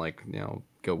whatever. We can powers. like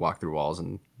go walk through walls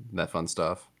and that fun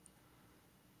stuff.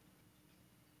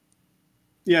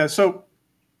 Yeah, so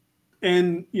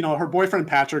and her boyfriend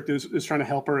Patrick is trying to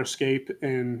help her escape,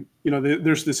 and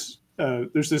there's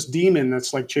this demon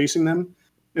that's like chasing them.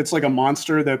 It's like a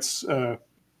monster that's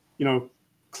you know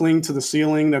cling to the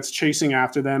ceiling, that's chasing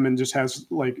after them and just has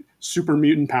like super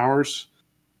mutant powers.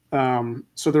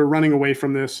 So they're running away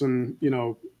from this, and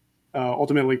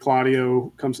ultimately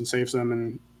Claudio comes and saves them,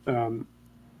 and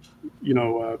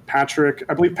Patrick.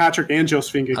 I believe Patrick and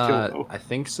Josephine get killed though. I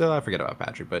think so. I forget about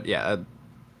Patrick, but yeah,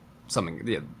 something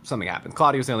happens.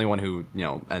 Claudio's the only one who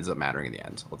ends up mattering in the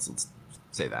end. Let's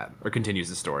say that, or continues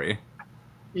the story.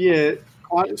 Yeah.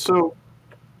 So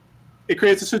it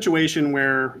creates a situation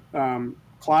where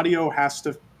Claudio has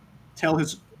to tell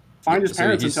his find his So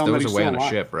parents he and tell them that stows he's away still on a alive.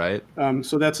 ship, right?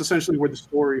 So that's essentially where the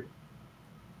story.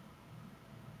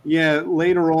 Yeah,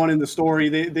 later on in the story,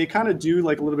 they kind of do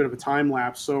like a little bit of a time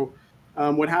lapse. So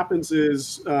what happens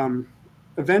is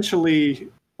eventually,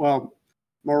 well,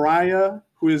 Mariah,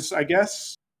 who is I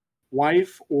guess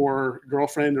wife or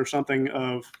girlfriend or something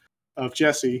of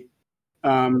Jesse,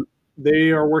 um,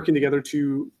 they are working together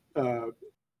to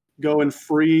go and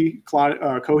free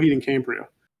Coheed and Cambria.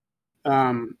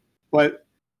 But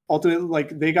ultimately,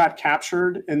 like they got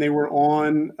captured and they were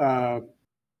on,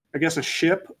 I guess, a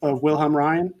ship of Wilhelm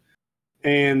Ryan,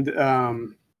 and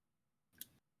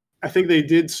I think they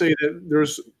did say that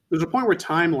there's a point where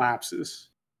time lapses,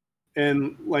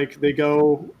 and like they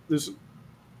go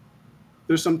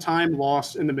there's some time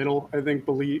lost in the middle. I think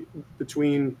believe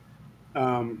between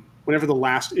whenever the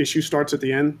last issue starts at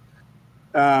the end,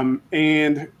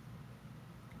 and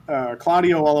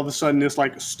Claudio all of a sudden is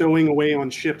like stowing away on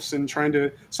ships and trying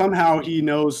to somehow he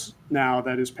knows now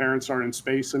that his parents are in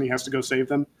space and he has to go save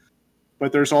them.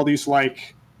 But there's all these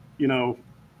like, you know,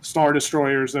 star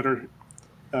destroyers that are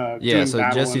Yeah, doing so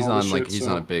battle and Jesse's all this on like shit. he's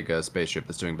on a So big spaceship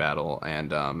that's doing battle,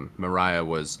 and Mariah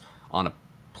was on a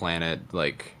planet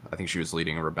like I think she was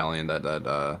leading a rebellion that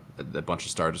a bunch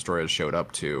of star destroyers showed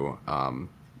up to,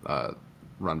 uh,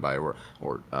 run by or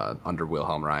under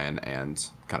Wilhelm Ryan, and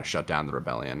kind of shut down the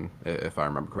rebellion, if I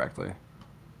remember correctly.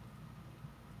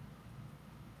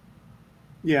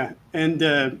 yeah, and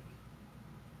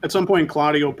at some point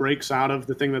Claudio breaks out of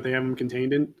the thing that they have him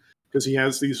contained in because he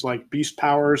has these like beast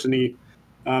powers, and he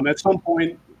at some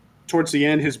point towards the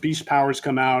end his beast powers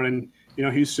come out, and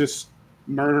he's just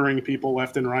murdering people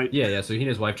left and right. Yeah, yeah. So he and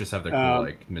his wife just have their cool Um,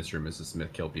 like Mr. and Mrs.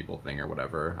 Smith kill people thing or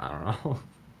whatever. I don't know.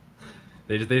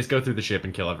 They just go through the ship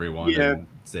and kill everyone yeah, and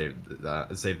save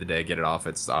the day, get it off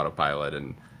its autopilot,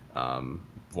 and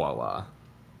voila.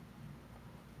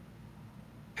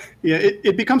 yeah,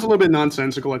 it becomes a little bit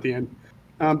nonsensical at the end.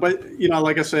 But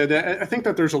like I said, I think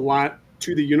that there's a lot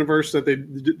to the universe that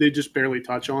they just barely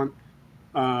touch on.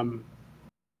 Um,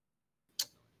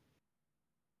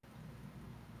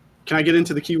 can I get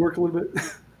into the keyword a little bit?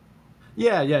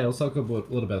 Yeah, yeah. Let's talk a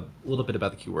little bit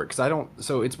about the keyword because I don't.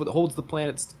 So it's what holds the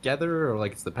planets together, or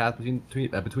like it's the path between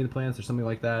the planets, or something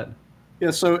like that.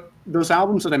 Yeah, so those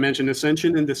albums that I mentioned,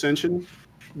 Ascension and Dissension,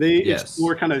 they Yes.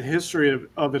 explore kind of the history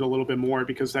of it a little bit more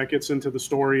because that gets into the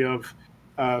story of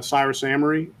Cyrus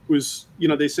Amory, who's,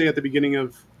 they say at the beginning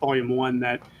of Volume 1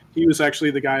 that he was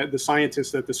actually the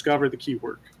scientist that discovered the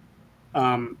keyword.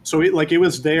 So it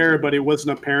was there, but it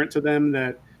wasn't apparent to them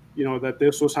that, that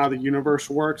this was how the universe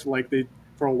works. Like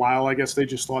for a while, I guess they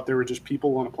just thought they were just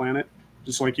people on a planet,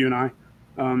 just like you and I.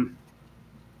 Um,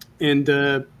 and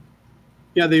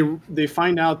yeah, they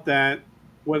find out that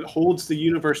what holds the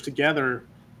universe together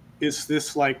is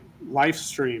this like life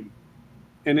stream,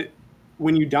 and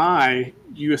when you die,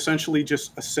 you essentially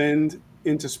just ascend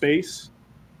into space,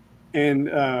 and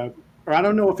or I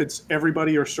don't know if it's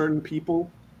everybody or certain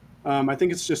people. I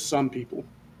think it's just some people,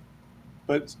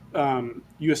 but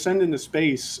you ascend into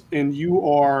space, and you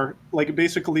are like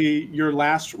basically your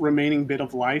last remaining bit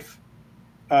of life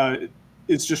uh,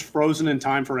 is just frozen in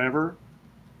time forever,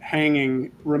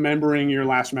 hanging, remembering your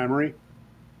last memory.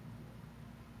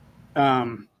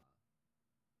 Um,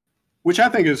 which I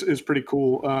think is pretty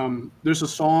cool. There's a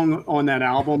song on that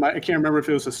album. I can't remember if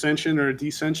it was Ascension or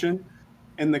Descension,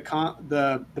 and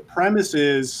the premise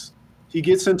is he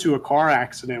gets into a car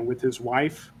accident with his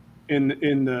wife in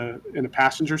the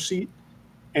passenger seat,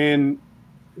 and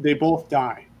they both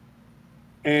die.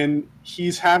 And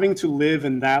he's having to live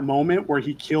in that moment where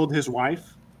he killed his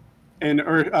wife, and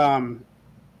or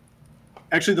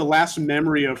actually the last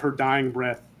memory of her dying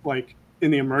breath, like in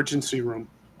the emergency room.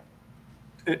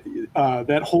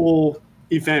 That whole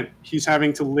event he's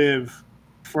having to live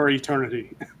for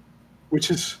eternity,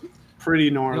 which is pretty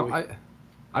You know, gnarly.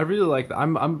 I really like that.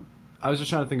 I was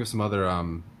just trying to think of some other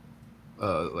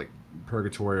like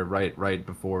purgatory right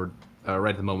before right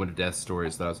at the moment of death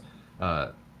stories that I was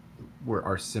uh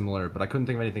are similar, but I couldn't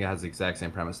think of anything that has the exact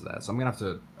same premise to that. So I'm gonna have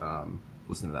to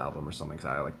listen to the album or something because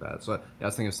I like that. So yeah, I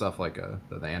was thinking of stuff like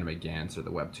the anime Gantz or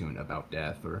the webtoon About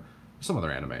Death or some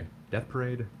other anime, Death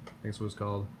Parade, I think that's what it's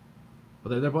called.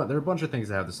 But there are a bunch of things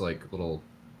that have this like little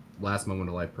last moment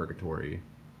of life purgatory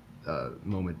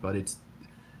moment, but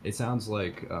it sounds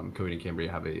like Cody and Cambria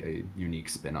have a unique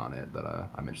spin on it that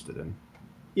I'm interested in.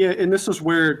 Yeah, and this is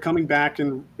where coming back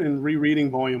and rereading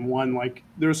Volume One, like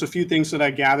there's a few things that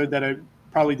I gathered that I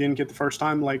probably didn't get the first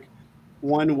time. Like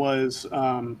one was,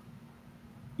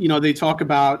 they talk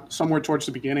about somewhere towards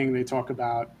the beginning, they talk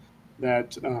about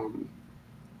that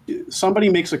somebody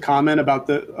makes a comment about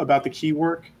the key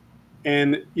work,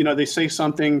 and they say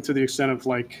something to the extent of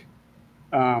like,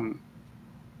 um,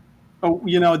 oh,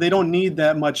 they don't need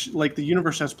that much. Like the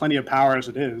universe has plenty of power as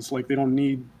it is. Like they don't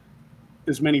need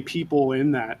as many people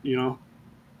in that.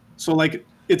 So like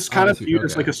it's Oh, kind I of see. viewed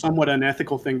as like Okay. a somewhat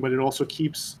unethical thing, but it also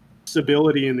keeps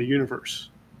stability in the universe.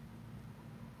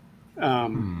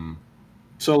 Um, Hmm.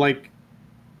 so like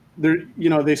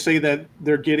they say that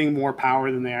they're getting more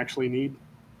power than they actually need,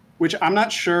 which I'm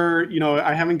not sure.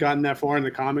 I haven't gotten that far in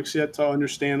the comics yet to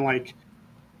understand like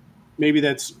maybe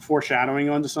that's foreshadowing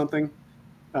onto something.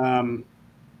 Um,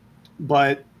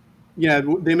 but yeah,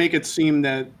 they make it seem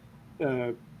that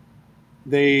uh,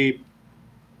 they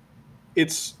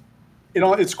it's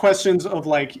it's questions of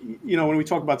like when we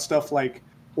talk about stuff like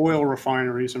oil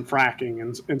refineries and fracking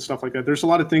and stuff like that. There's a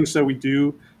lot of things that we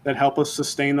do that help us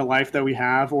sustain the life that we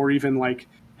have, or even like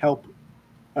help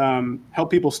help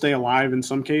people stay alive in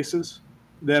some cases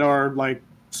that are like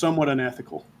somewhat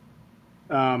unethical.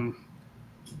 Um,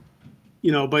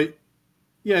 but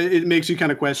yeah, it makes you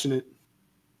kind of question it.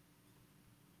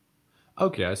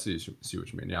 Okay, I see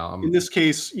what you mean. Yeah. In this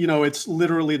case, it's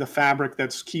literally the fabric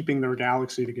that's keeping their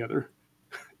galaxy together,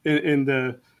 and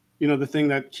the thing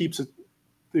that keeps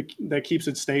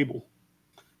it stable.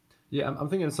 Yeah, I'm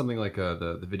thinking of something like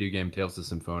the video game Tales of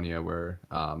Symphonia, where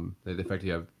they effectively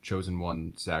have chosen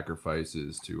one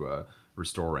sacrifices to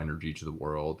restore energy to the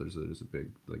world. There's a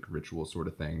big like ritual sort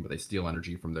of thing, but they steal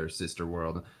energy from their sister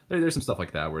world. There's some stuff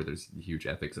like that where there's huge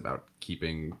ethics about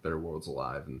keeping their worlds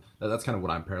alive, and that's kind of what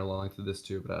I'm paralleling to this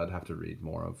too. But I'd have to read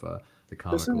more of the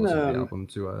comic Doesn't rules of the album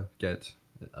to get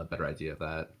a better idea of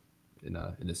that in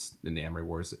the Amory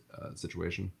Wars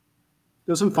situation.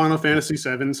 doesn't Final Fantasy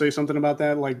VII say something about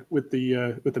that, like with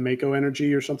the Mako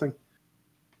energy or something? It's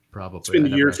Probably. been I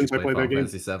never years actually since I played played that Final game.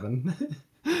 Fantasy VII.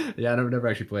 Yeah, I never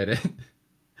actually played it.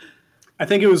 I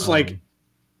think it was like Um,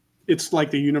 it's like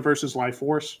the universe's life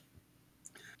force.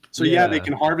 So yeah, they yeah,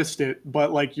 can harvest it,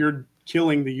 but like you're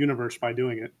killing the universe by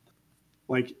doing it.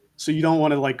 Like so you don't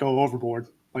want to like go overboard.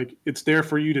 Like it's there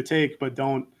for you to take, but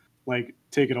don't like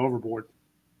take it overboard.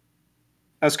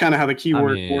 That's kind of how the I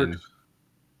keyword works. mean,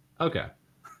 okay,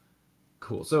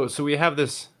 cool. So we have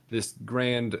this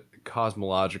grand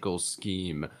cosmological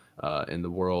scheme in the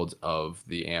world of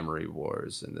the Amory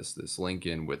Wars, and this link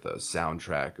in with a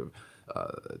soundtrack of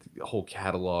a whole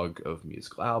catalog of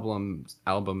musical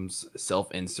albums,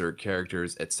 self-insert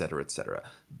characters, etc., etc.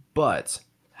 But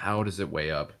how does it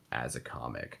weigh up as a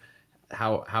comic?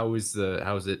 How is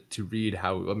it to read?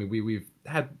 I mean, we've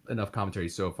had enough commentary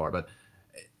so far, but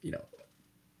you know,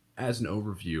 as an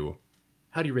overview,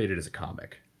 how do you rate it as a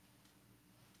comic?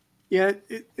 Yeah,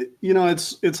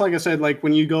 it's like I said, like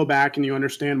when you go back and you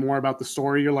understand more about the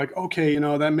story, you're like, okay,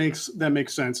 that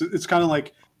makes sense. It's kind of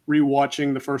like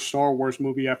rewatching the first Star Wars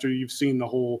movie after you've seen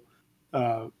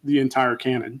the entire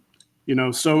canon.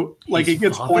 So like His it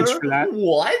gets points father? for that.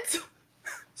 What?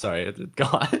 Sorry,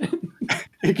 God.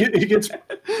 It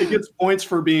gets points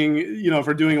for being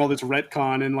for doing all this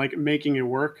retcon and like making it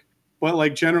work. But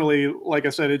like generally, like I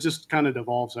said, it just kind of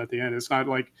devolves at the end. It's not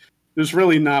like there's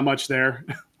really not much there.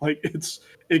 Like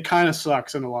it kind of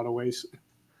sucks in a lot of ways.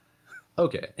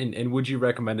 Okay, and would you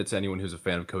recommend it to anyone who's a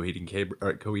fan of Coheed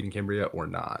and Cambria or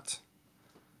not?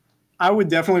 I would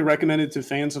definitely recommend it to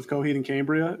fans of Coheed and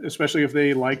Cambria, especially if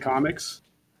they like comics.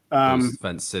 Those Um,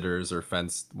 fence sitters or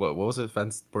fence what was it?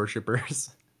 Fence worshippers?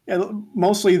 yeah,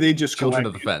 mostly they just Children collect.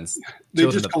 of the fence. They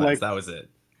Children just of the fence. collect That was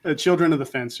it. Children of the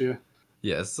Fence. Yeah,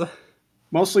 Yes.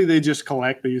 mostly they just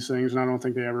collect these things, and I don't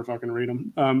think they ever fucking read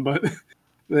them. But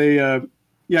they,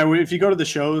 yeah, if you go to the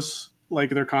shows, like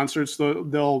their concerts,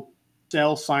 they'll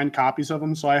sell signed copies of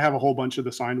them. So I have a whole bunch of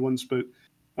the signed ones, but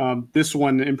this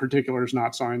one in particular is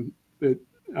not signed. It,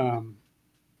 um,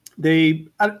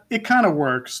 it kind of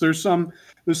works. There's some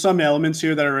elements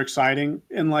here that are exciting,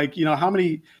 and like how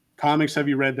many comics have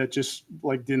you read that just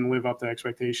like didn't live up to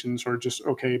expectations or just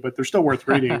okay, but they're still worth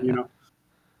reading.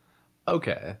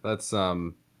 Okay, that's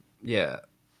yeah,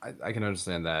 I can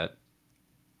understand that.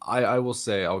 I will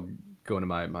say I'll go into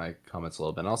my comments a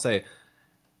little bit. And I'll say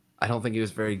I don't think it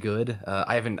was very good.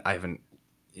 I haven't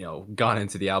gone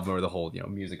into the album or the whole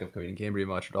music of Coheed and Cambria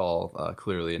much at all.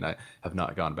 Clearly, and I have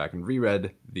not gone back and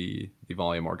reread the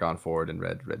volume or gone forward and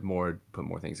read more, put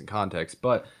more things in context.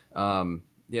 But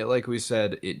yeah, like we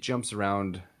said, it jumps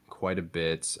around quite a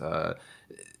bit.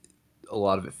 a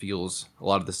lot of a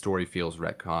lot of the story feels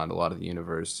retconned. A lot of the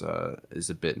universe is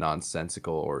a bit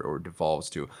nonsensical or devolves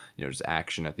to, just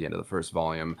action at the end of the first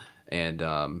volume. And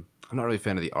I'm not really a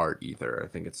fan of the art either. I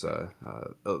think it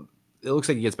looks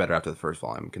like it gets better after the first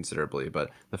volume considerably,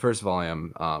 but the first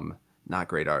volume, not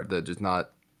great art. The just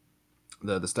not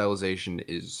the stylization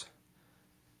is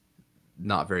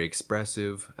not very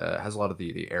expressive. Has a lot of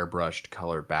the airbrushed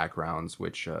color backgrounds,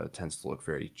 which tends to look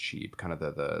very cheap, kind of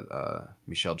the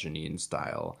Michel Janine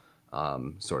style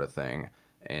sort of thing.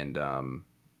 And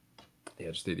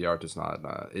yeah, just the art is not.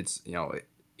 It's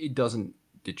it doesn't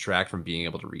detract from being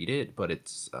able to read it, but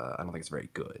it's I don't think it's very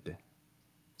good.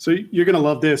 So you're gonna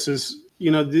love this. Is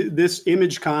this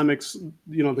Image Comics,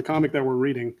 the comic that we're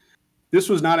reading. This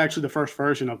was not actually the first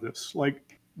version of this. Like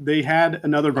they had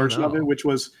another Oh version of it, no. which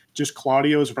was just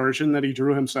Claudio's version that he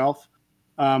drew himself.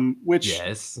 Which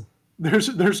Yes.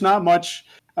 there's not much.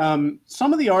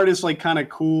 Some of the art is like kind of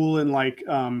cool and like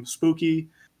spooky,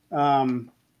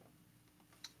 um,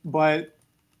 but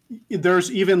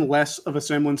there's even less of a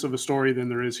semblance of a story than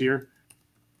there is here,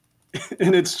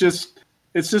 and it's just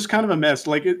kind of a mess.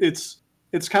 Like it's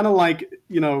kind of like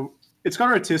it's got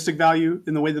artistic value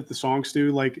in the way that the songs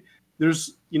do. Like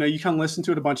there's you can listen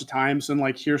to it a bunch of times and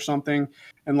like hear something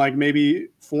and like maybe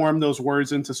form those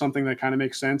words into something that kind of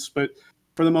makes sense, but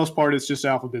for the most part it's just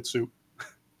alphabet soup.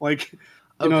 Like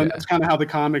and Okay. that's kind of how the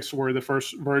comics were, the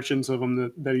first versions of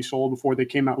them that he sold before they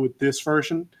came out with this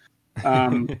version,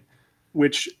 um,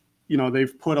 which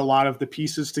they've put a lot of the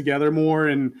pieces together more,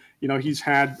 and he's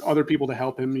had other people to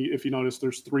help him. If you notice,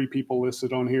 there's three people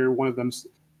listed on here.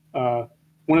 Uh,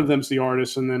 one of them's the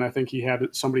artist, and then I think he had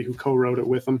somebody who co-wrote it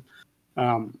with him.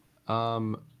 Um,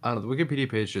 I don't know. The Wikipedia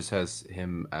page just has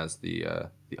him as the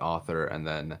author, and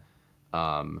then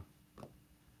um,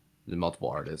 the multiple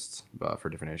artists for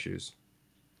different issues.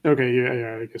 okay,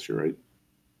 yeah, I guess you're right.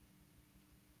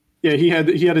 Yeah, he had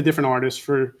a different artist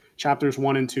for chapters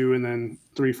 1 and 2, and then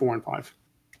 3, 4, and 5.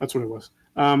 That's what it was.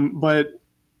 But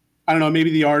I don't know.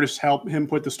 Maybe the artist helped him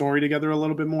put the story together a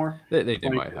little bit more. They Like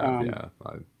might have, yeah.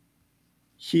 I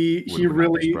he would not be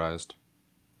really, surprised.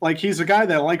 like, he's a guy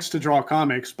that likes to draw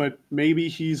comics, but maybe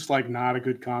he's like not a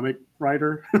good comic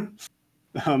writer.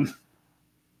 um,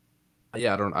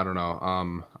 Yeah, I don't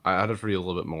know. I had to read a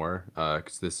little bit more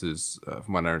because this is,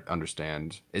 from what I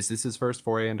understand, is this his first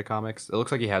foray into comics? It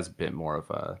looks like he has a bit more of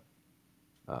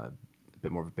a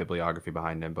bibliography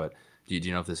behind him. But do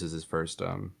you know if this is his first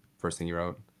thing he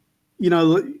wrote? you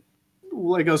know,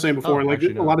 like I was saying before, Oh, like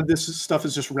actually a lot no. of this stuff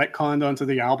is just retconned onto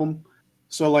the album.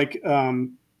 So like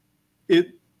it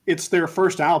it's their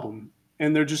first album,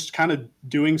 and they're just kind of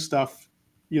doing stuff,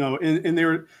 and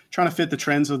they're trying to fit the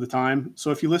trends of the time.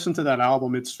 So if you listen to that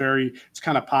album, it's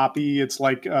kind of poppy. It's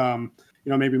like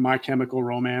maybe My Chemical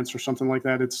Romance or something like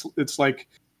that. It's like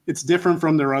it's different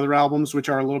from their other albums, which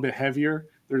are a little bit heavier.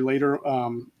 They're later,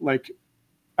 like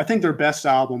I think their best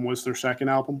album was their second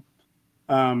album,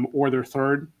 or their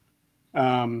third,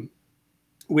 um,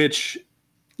 which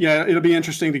yeah, it'll be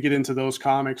interesting to get into those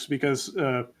comics because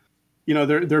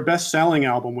their best selling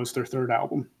album was their third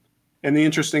album. And the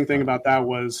interesting thing about that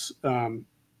was the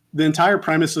entire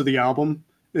premise of the album,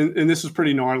 and this is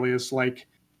pretty gnarly, is like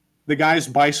the guy's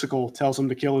bicycle tells him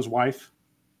to kill his wife.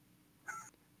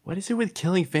 What is it with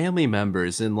killing family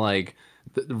members and like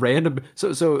the random?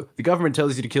 So the government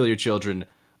tells you to kill your children.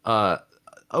 Uh,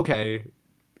 okay,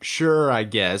 sure, I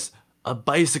guess. A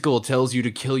bicycle tells you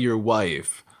to kill your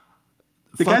wife.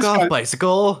 The Fuck guy's off, got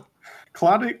bicycle.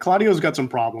 Claudio's got some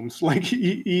problems. Like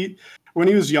he when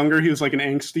he was younger, he was like an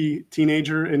angsty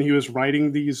teenager, and he was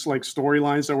writing these like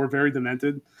storylines that were very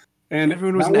demented, and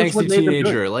Everyone was that an was what angsty made them good.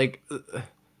 teenager. Like,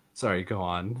 sorry, go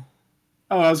on.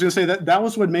 Oh, I was gonna say that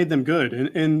was what made them good,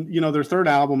 and their third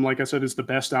album, like I said, is the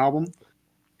best album. Is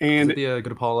it And the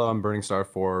Good Apollo on Burning Star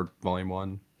 4, Volume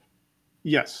 1?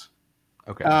 yes,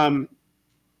 Okay. um,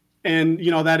 and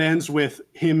that ends with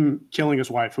him killing his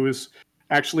wife, who is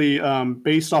actually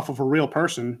based off of a real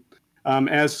person,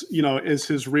 as as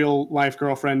his real life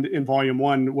girlfriend in Volume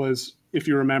 1 was. If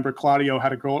you remember, Claudio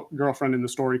had a girlfriend in the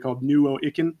story called Nuo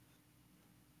Ikin,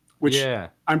 which Yeah.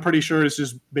 I'm pretty sure is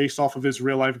just based off of his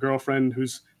real life girlfriend,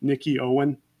 who's Nikki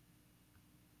Owen.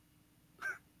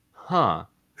 Huh.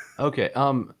 Okay.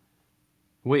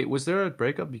 Wait, was there a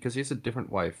breakup? Because he has a different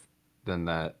wife than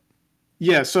that.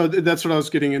 Yeah, so that's what I was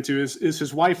getting into. Is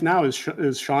his wife now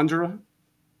is Chandra,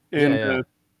 Yeah, and yeah.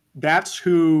 that's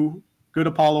who Good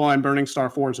Apollo and Burning Star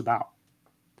 4 is about.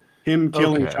 Him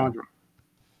killing Okay. Chandra.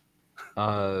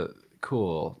 Uh,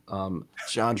 cool.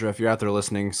 Chandra, if you're out there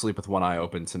listening, sleep with one eye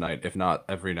open tonight, if not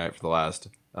every night for the last,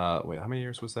 wait, how many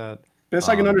years was that? Best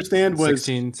I can understand was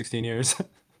 16 years?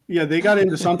 Yeah, they got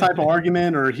into some type of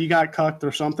argument, or he got cucked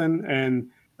or something, and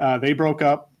they broke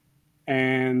up.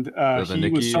 And The he was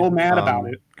Nikki so mad about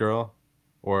it. girl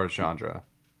or Chandra?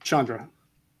 Chandra.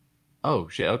 Oh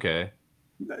shit. Okay.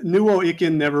 Nuo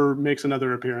Ikin never makes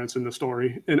another appearance in the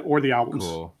story or the albums.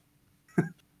 Cool.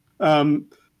 Um,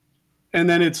 and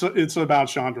then it's about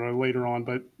Chandra later on,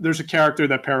 but there's a character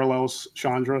that parallels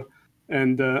Chandra,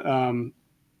 and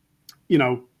you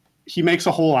know, he makes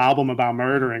a whole album about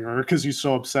murdering her because he's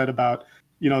so upset about,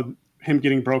 him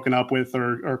getting broken up with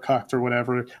or cucked or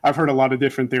whatever. I've heard a lot of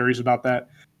different theories about that.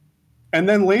 And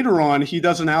then later on, he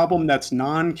does an album that's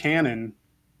non-canon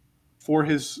for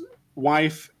his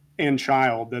wife and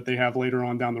child that they have later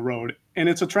on down the road, and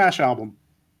it's a trash album.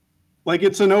 Like,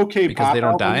 it's an okay Because they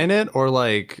pop don't die album. in it, or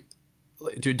like,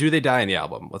 do they die in the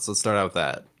album? Let's start out with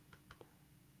that.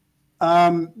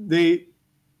 They,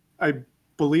 I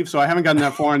believe so. I haven't gotten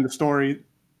that far in the story.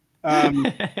 Um,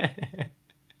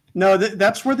 no,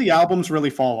 that's where the albums really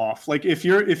fall off. Like, if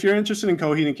you're interested in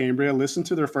Coheed and Cambria, listen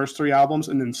to their first three albums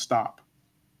and then stop.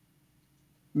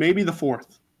 Maybe the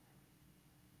fourth.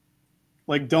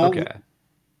 Like, don't. Okay.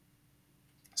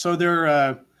 So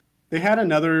they had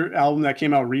another album that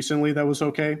came out recently that was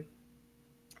okay,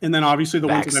 and then obviously the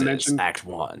ones that I Vaxis mentioned. Act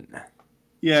One.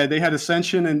 Yeah, they had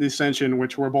Ascension and Descension,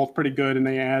 which were both pretty good, and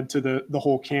they add to the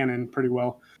whole canon pretty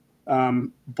well.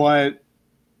 But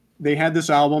they had this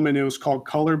album, and it was called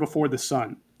Color Before the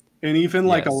Sun. And even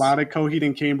like a Yes. lot of Coheed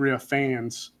and Cambria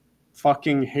fans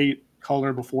fucking hate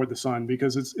Color Before the Sun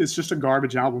because it's just a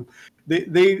garbage album.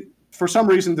 They for some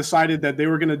reason decided that they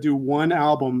were going to do one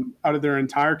album out of their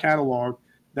entire catalog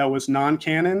that was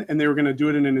non-canon, and they were going to do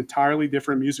it in an entirely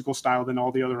different musical style than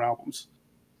all the other albums.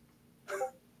 I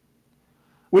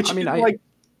Which, mean, like,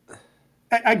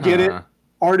 I get it. huh.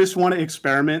 Artists want to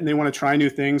experiment and they want to try new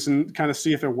things and kind of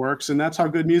see if it works, and that's how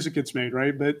good music gets made,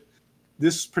 right? But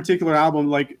this particular album,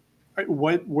 like,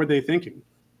 what were they thinking?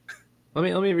 Let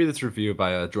me read this review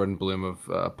by Jordan Bloom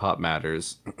of Pop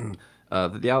Matters.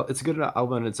 It's a good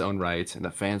album in its own right, and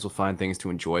the fans will find things to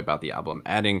enjoy about the album.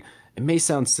 Adding, it may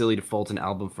sound silly to fault an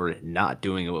album for not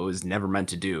doing what it was never meant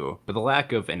to do, but the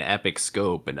lack of an epic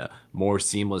scope and a more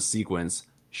seamless sequence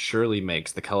surely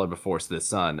makes The Color Before the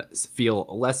Sun feel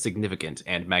less significant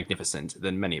and magnificent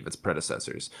than many of its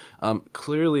predecessors.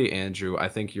 Clearly, Andrew, I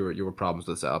think your problems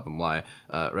with this album lie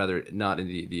rather not in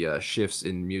the shifts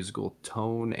in musical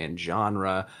tone and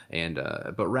genre, and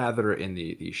but rather in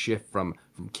the shift from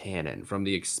canon, from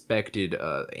the expected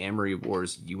Amory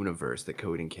Wars universe that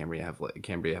Code and Cambria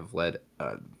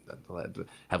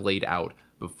have laid out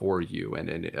before you,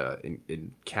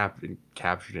 and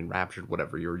captured and raptured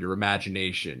whatever your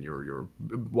imagination, your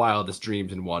wildest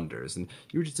dreams and wonders, and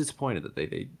you were just disappointed that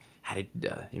they had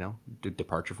a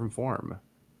departure from form,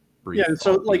 Yeah, brief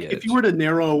so like if you albeit. were to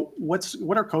narrow what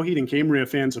are Coheed and Cambria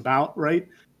fans about, right?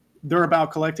 They're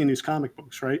about collecting these comic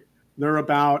books, right?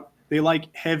 They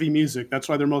like heavy music. That's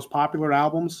why their most popular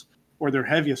albums or their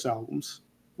heaviest albums,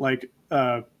 like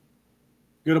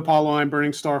Good Apollo, I'm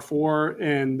Burning Star 4,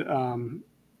 and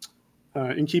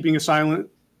In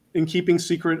Keeping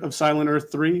Secret of Silent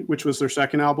Earth 3, which was their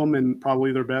second album and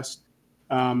probably their best.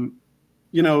 Um,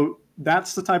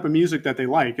 that's the type of music that they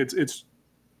like.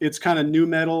 It's kind of new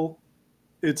metal.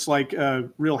 It's like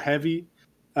real heavy.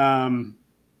 Um,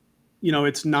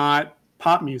 it's not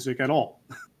pop music at all.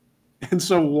 And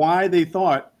so why they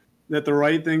thought that the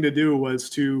right thing to do was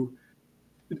to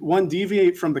one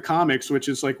deviate from the comics, which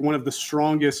is like one of the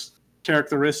strongest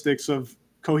characteristics of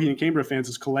Coheed and Cambria fans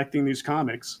is collecting these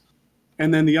comics.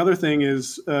 And then the other thing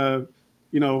is,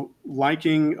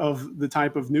 liking of the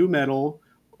type of new metal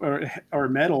or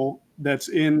metal that's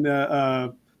in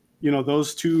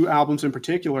those two albums in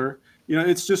particular.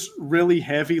 It's just really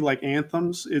heavy, like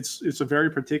anthems. It's a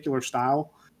very particular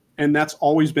style, and that's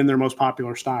always been their most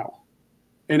popular style.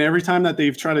 And every time that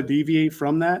they've tried to deviate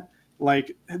from that,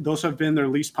 like those have been their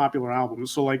least popular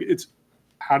albums. So like, it's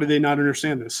how do they not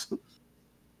understand this?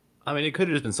 I mean, it could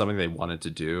have just been something they wanted to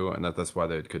do, and that's why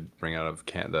they could bring out of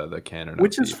the canon of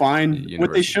Which is the fine. What they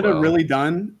universe as should have well. really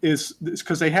done is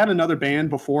because they had another band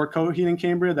before Coheed and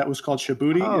Cambria that was called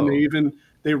Shabuti, and Oh,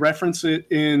 they reference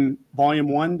it in Volume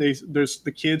One. There's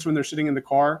the kids when they're sitting in the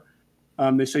car,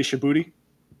 they say Shabuti,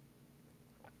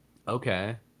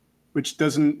 okay. which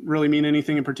doesn't really mean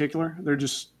anything in particular. They're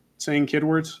just saying kid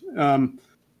words.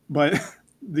 But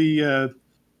the yeah,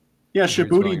 I'm hearing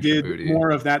spelling Shabuti did Shabuti. more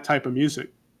of that type of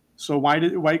music. So why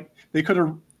they could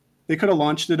have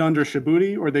launched it under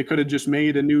Shabuti, or they could have just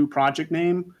made a new project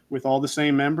name with all the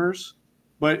same members,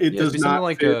 but it Yeah, it'd does be something not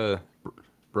like fit.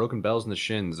 Broken Bells and the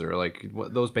Shins, or like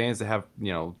those bands that have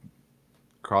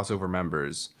crossover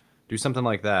members. do something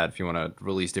like that if you want to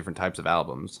release different types of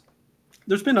albums.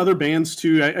 There's been other bands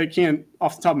too. I can't,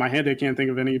 off the top of my head, I can't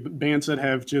think of any bands that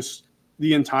have just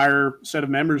the entire set of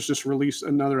members just release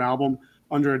another album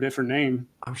under a different name.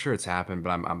 I'm sure it's happened,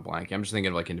 but I'm blanking. I'm just thinking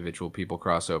of like individual people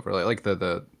crossover, like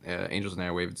the Angels and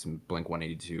Airwaves and Blink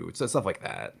 182, it's stuff like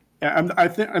that. Yeah,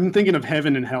 I'm thinking of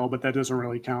Heaven and Hell, but that doesn't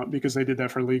really count because they did that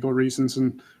for legal reasons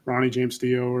and Ronnie James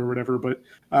Dio or whatever. But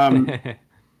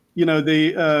you know,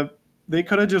 they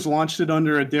could have just launched it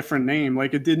under a different name.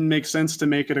 Like it didn't make sense to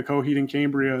make it a Coheed and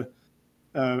Cambria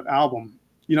album.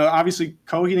 You know, obviously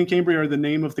Coheed and Cambria are the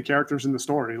name of the characters in the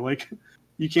story. Like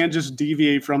you can't just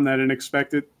deviate from that and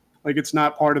expect it. Like it's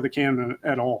not part of the canon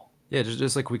at all. Yeah,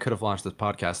 just like we could have launched this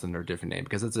podcast under a different name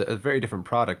because it's a very different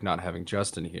product not having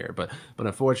Justin here. But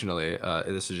unfortunately,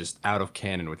 this is just out of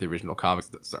canon with the original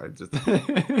comics. Sorry, just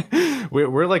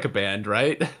we're like a band,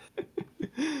 right?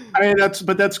 I mean,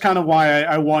 that's kind of why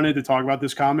I wanted to talk about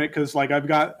this comic because like I've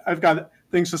got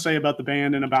things to say about the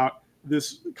band and about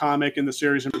this comic and the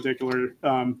series in particular.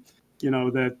 You know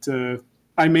that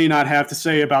I may not have to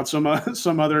say about some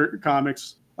other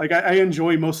comics. Like I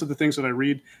enjoy most of the things that I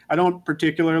read. I don't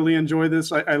particularly enjoy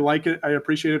this. I like it. I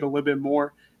appreciate it a little bit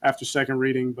more after second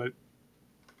reading. But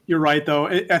you're right, though.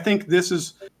 I think this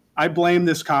is. I blame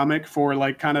this comic for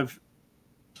like kind of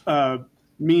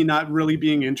me not really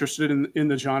being interested in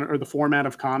the genre or the format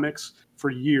of comics for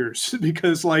years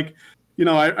because like you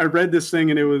know I read this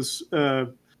thing and it was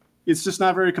it's just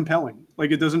not very compelling. Like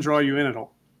it doesn't draw you in at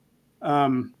all.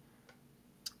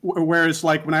 Whereas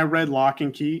like when I read Lock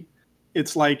and Key,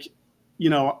 it's like, you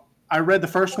know, I read the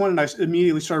first one and I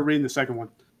immediately started reading the second one.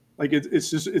 Like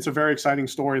it's a very exciting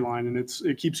storyline and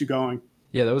it keeps you going.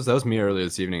 Yeah, that was me earlier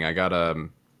this evening.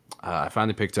 I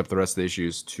finally picked up the rest of the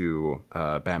issues to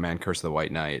Batman: Curse of the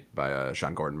White Knight by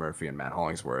Sean Gordon Murphy and Matt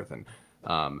Hollingsworth, and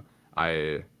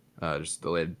I just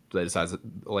laid aside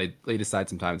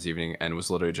some time this evening and was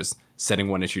literally just setting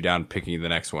one issue down, picking the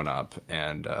next one up,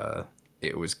 and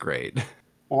it was great.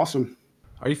 Awesome.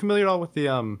 Are you familiar at all with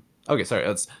the Okay,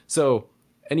 sorry. So,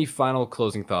 any final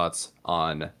closing thoughts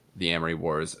on the Amory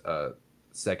Wars,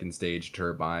 second stage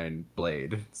turbine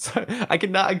blade? Sorry, I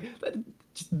cannot.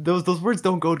 Those words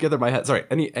don't go together in my head. Sorry.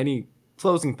 Any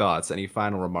closing thoughts? Any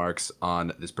final remarks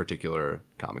on this particular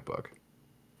comic book?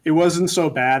 It wasn't so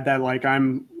bad that like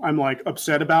I'm like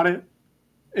upset about it,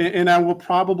 and I will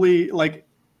probably like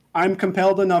I'm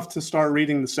compelled enough to start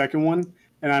reading the second one,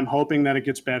 and I'm hoping that it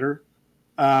gets better.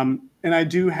 And I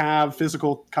do have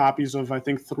physical copies of I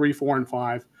think 3, 4, and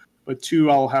 5, but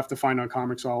 2 I'll have to find on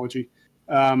Comixology.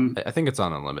 I think it's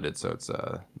on Unlimited, so it's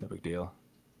no big deal.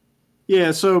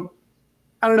 Yeah, so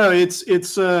I don't know. It's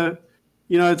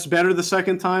you know it's better the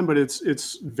second time, but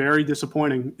it's very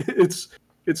disappointing.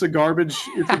 It's a garbage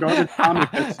comic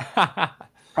that's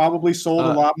probably sold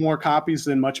a lot more copies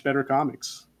than much better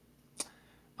comics.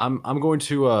 I'm going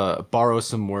to borrow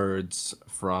some words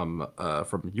from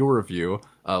your review.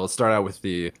 Let's start out with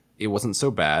it wasn't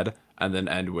so bad, and then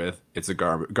end with it's a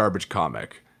garbage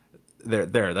comic.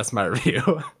 There. That's my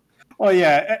review. Oh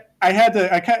yeah, I had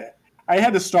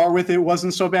to start with it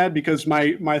wasn't so bad because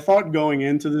my thought going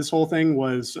into this whole thing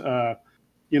was,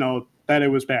 you know, that it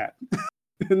was bad.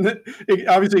 And it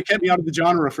obviously kept me out of the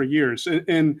genre for years.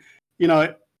 And you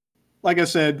know, like I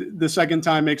said, the second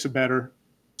time makes it better.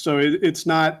 So it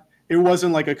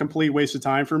wasn't like a complete waste of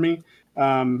time for me.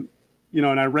 You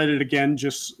know, and I read it again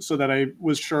just so that I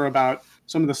was sure about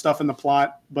some of the stuff in the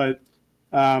plot. But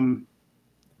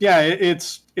yeah,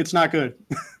 it's not good.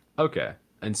 Okay.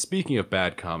 And speaking of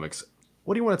bad comics,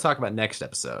 what do you want to talk about next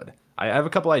episode? I have a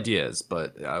couple ideas,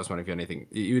 but I was wondering if you had anything.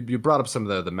 You brought up some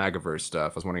of the Magaverse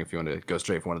stuff. I was wondering if you want to go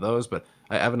straight for one of those, but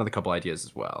I have another couple ideas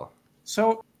as well.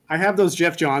 So I have those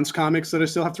Jeff Johns comics that I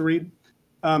still have to read.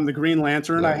 The Green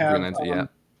Lantern. I have. Green Lantern, yeah.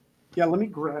 Yeah, let me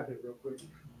grab it real quick.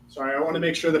 Sorry, I want to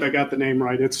make sure that I got the name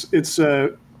right. It's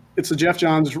a Jeff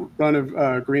Johns run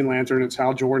of Green Lantern. It's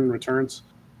Hal Jordan returns.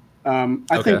 I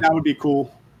think that would be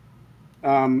cool.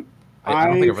 I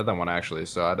don't think I've read that one actually,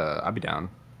 so I'd be down.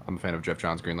 I'm a fan of Jeff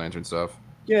Johns' Green Lantern stuff.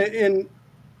 Yeah, and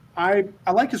I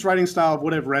like his writing style of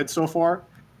what I've read so far,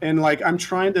 and like I'm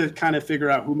trying to kind of figure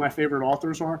out who my favorite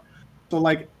authors are. So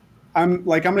like I'm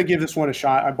gonna give this one a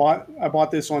shot. I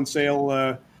bought this on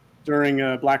sale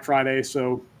during Black Friday,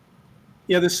 so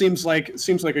yeah, this seems like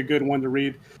a good one to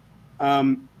read.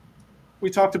 We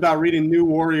talked about reading New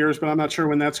Warriors, but I'm not sure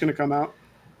when that's going to come out.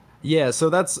 Yeah,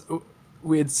 so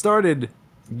we had started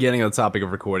getting on the topic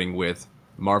of recording with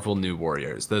Marvel New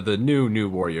Warriors, the new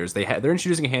Warriors. They're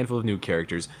introducing a handful of new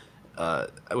characters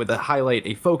with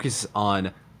a focus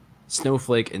on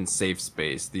Snowflake and Safe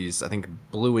Space. These I think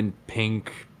blue and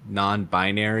pink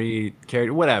non-binary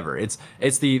character, whatever. It's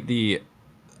the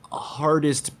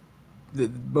hardest,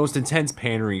 the most intense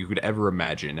pandering you could ever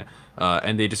imagine.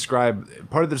 And they describe,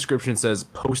 part of the description says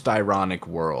post-ironic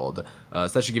world. So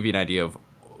that should give you an idea of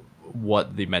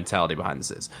what the mentality behind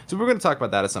this is. So we're going to talk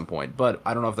about that at some point, but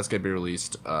I don't know if that's going to be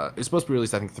released. It's supposed to be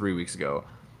released, I think, 3 weeks ago.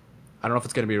 I don't know if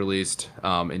it's going to be released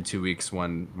in 2 weeks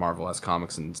when Marvel has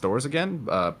comics in stores again.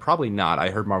 Probably not. I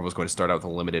heard Marvel was going to start out with a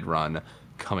limited run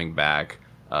coming back.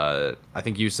 I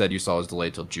think you said you saw it was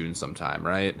delayed till June sometime,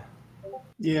 right?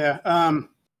 Yeah.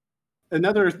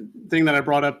 Another thing that I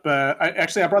brought up,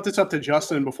 I brought this up to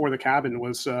Justin before the cabin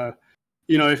was,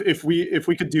 if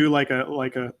we could do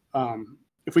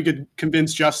if we could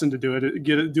convince Justin to do it,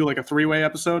 do like a three-way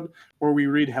episode where we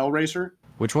read Hellraiser.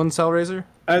 Which one's Hellraiser?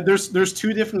 There's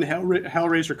two different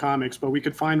Hellraiser comics, but we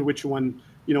could find which one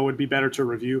would be better to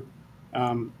review.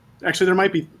 Actually, there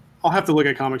might be. I'll have to look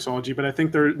at Comixology, but I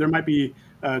think there might be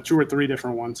two or three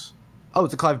different ones. Oh,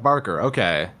 it's a Clive Barker.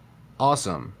 Okay,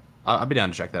 awesome. I'll be down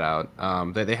to check that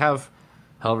out. They have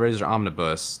Hellraiser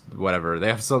Omnibus, whatever. They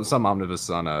have some omnibus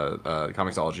on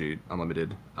Comixology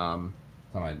Unlimited.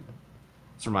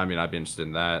 Just remind me, and I'd be interested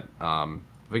in that.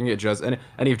 If we can get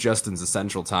any of Justin's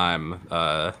essential time.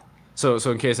 So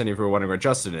in case any of you are wondering where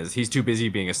Justin is, he's too busy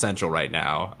being essential right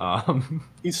now.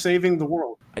 He's saving the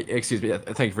world. Excuse me.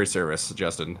 Thank you for your service,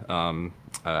 Justin.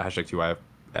 Hashtag TY.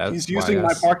 He's using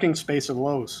my parking space at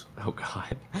Lowe's. Oh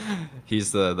God,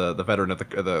 he's the veteran of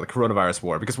the coronavirus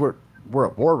war, because we're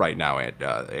at war right now.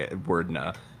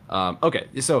 Wordna. Okay,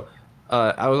 so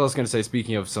I was also going to say,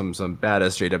 speaking of some bad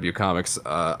SJW comics,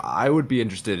 I would be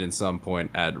interested in some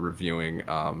point at reviewing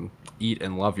 "Eat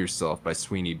and Love Yourself" by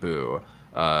Sweeney Boo.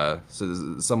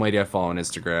 So some lady I follow on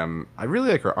Instagram, I really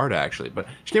like her art actually, but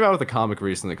she came out with a comic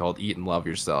recently called "Eat and Love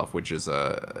Yourself," which is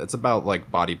it's about like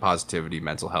body positivity,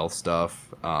 mental health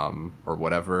stuff, or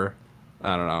whatever.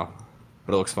 I don't know,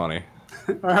 but it looks funny.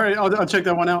 All right, I'll check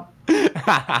that one out.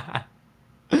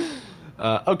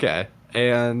 Okay,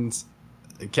 and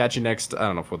catch you next. I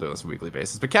don't know if we'll do this on a weekly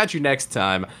basis, but catch you next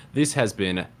time. This has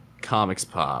been Comics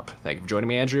Pop. Thank you for joining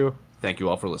me, Andrew. Thank you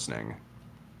all for listening,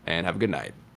 and have a good night.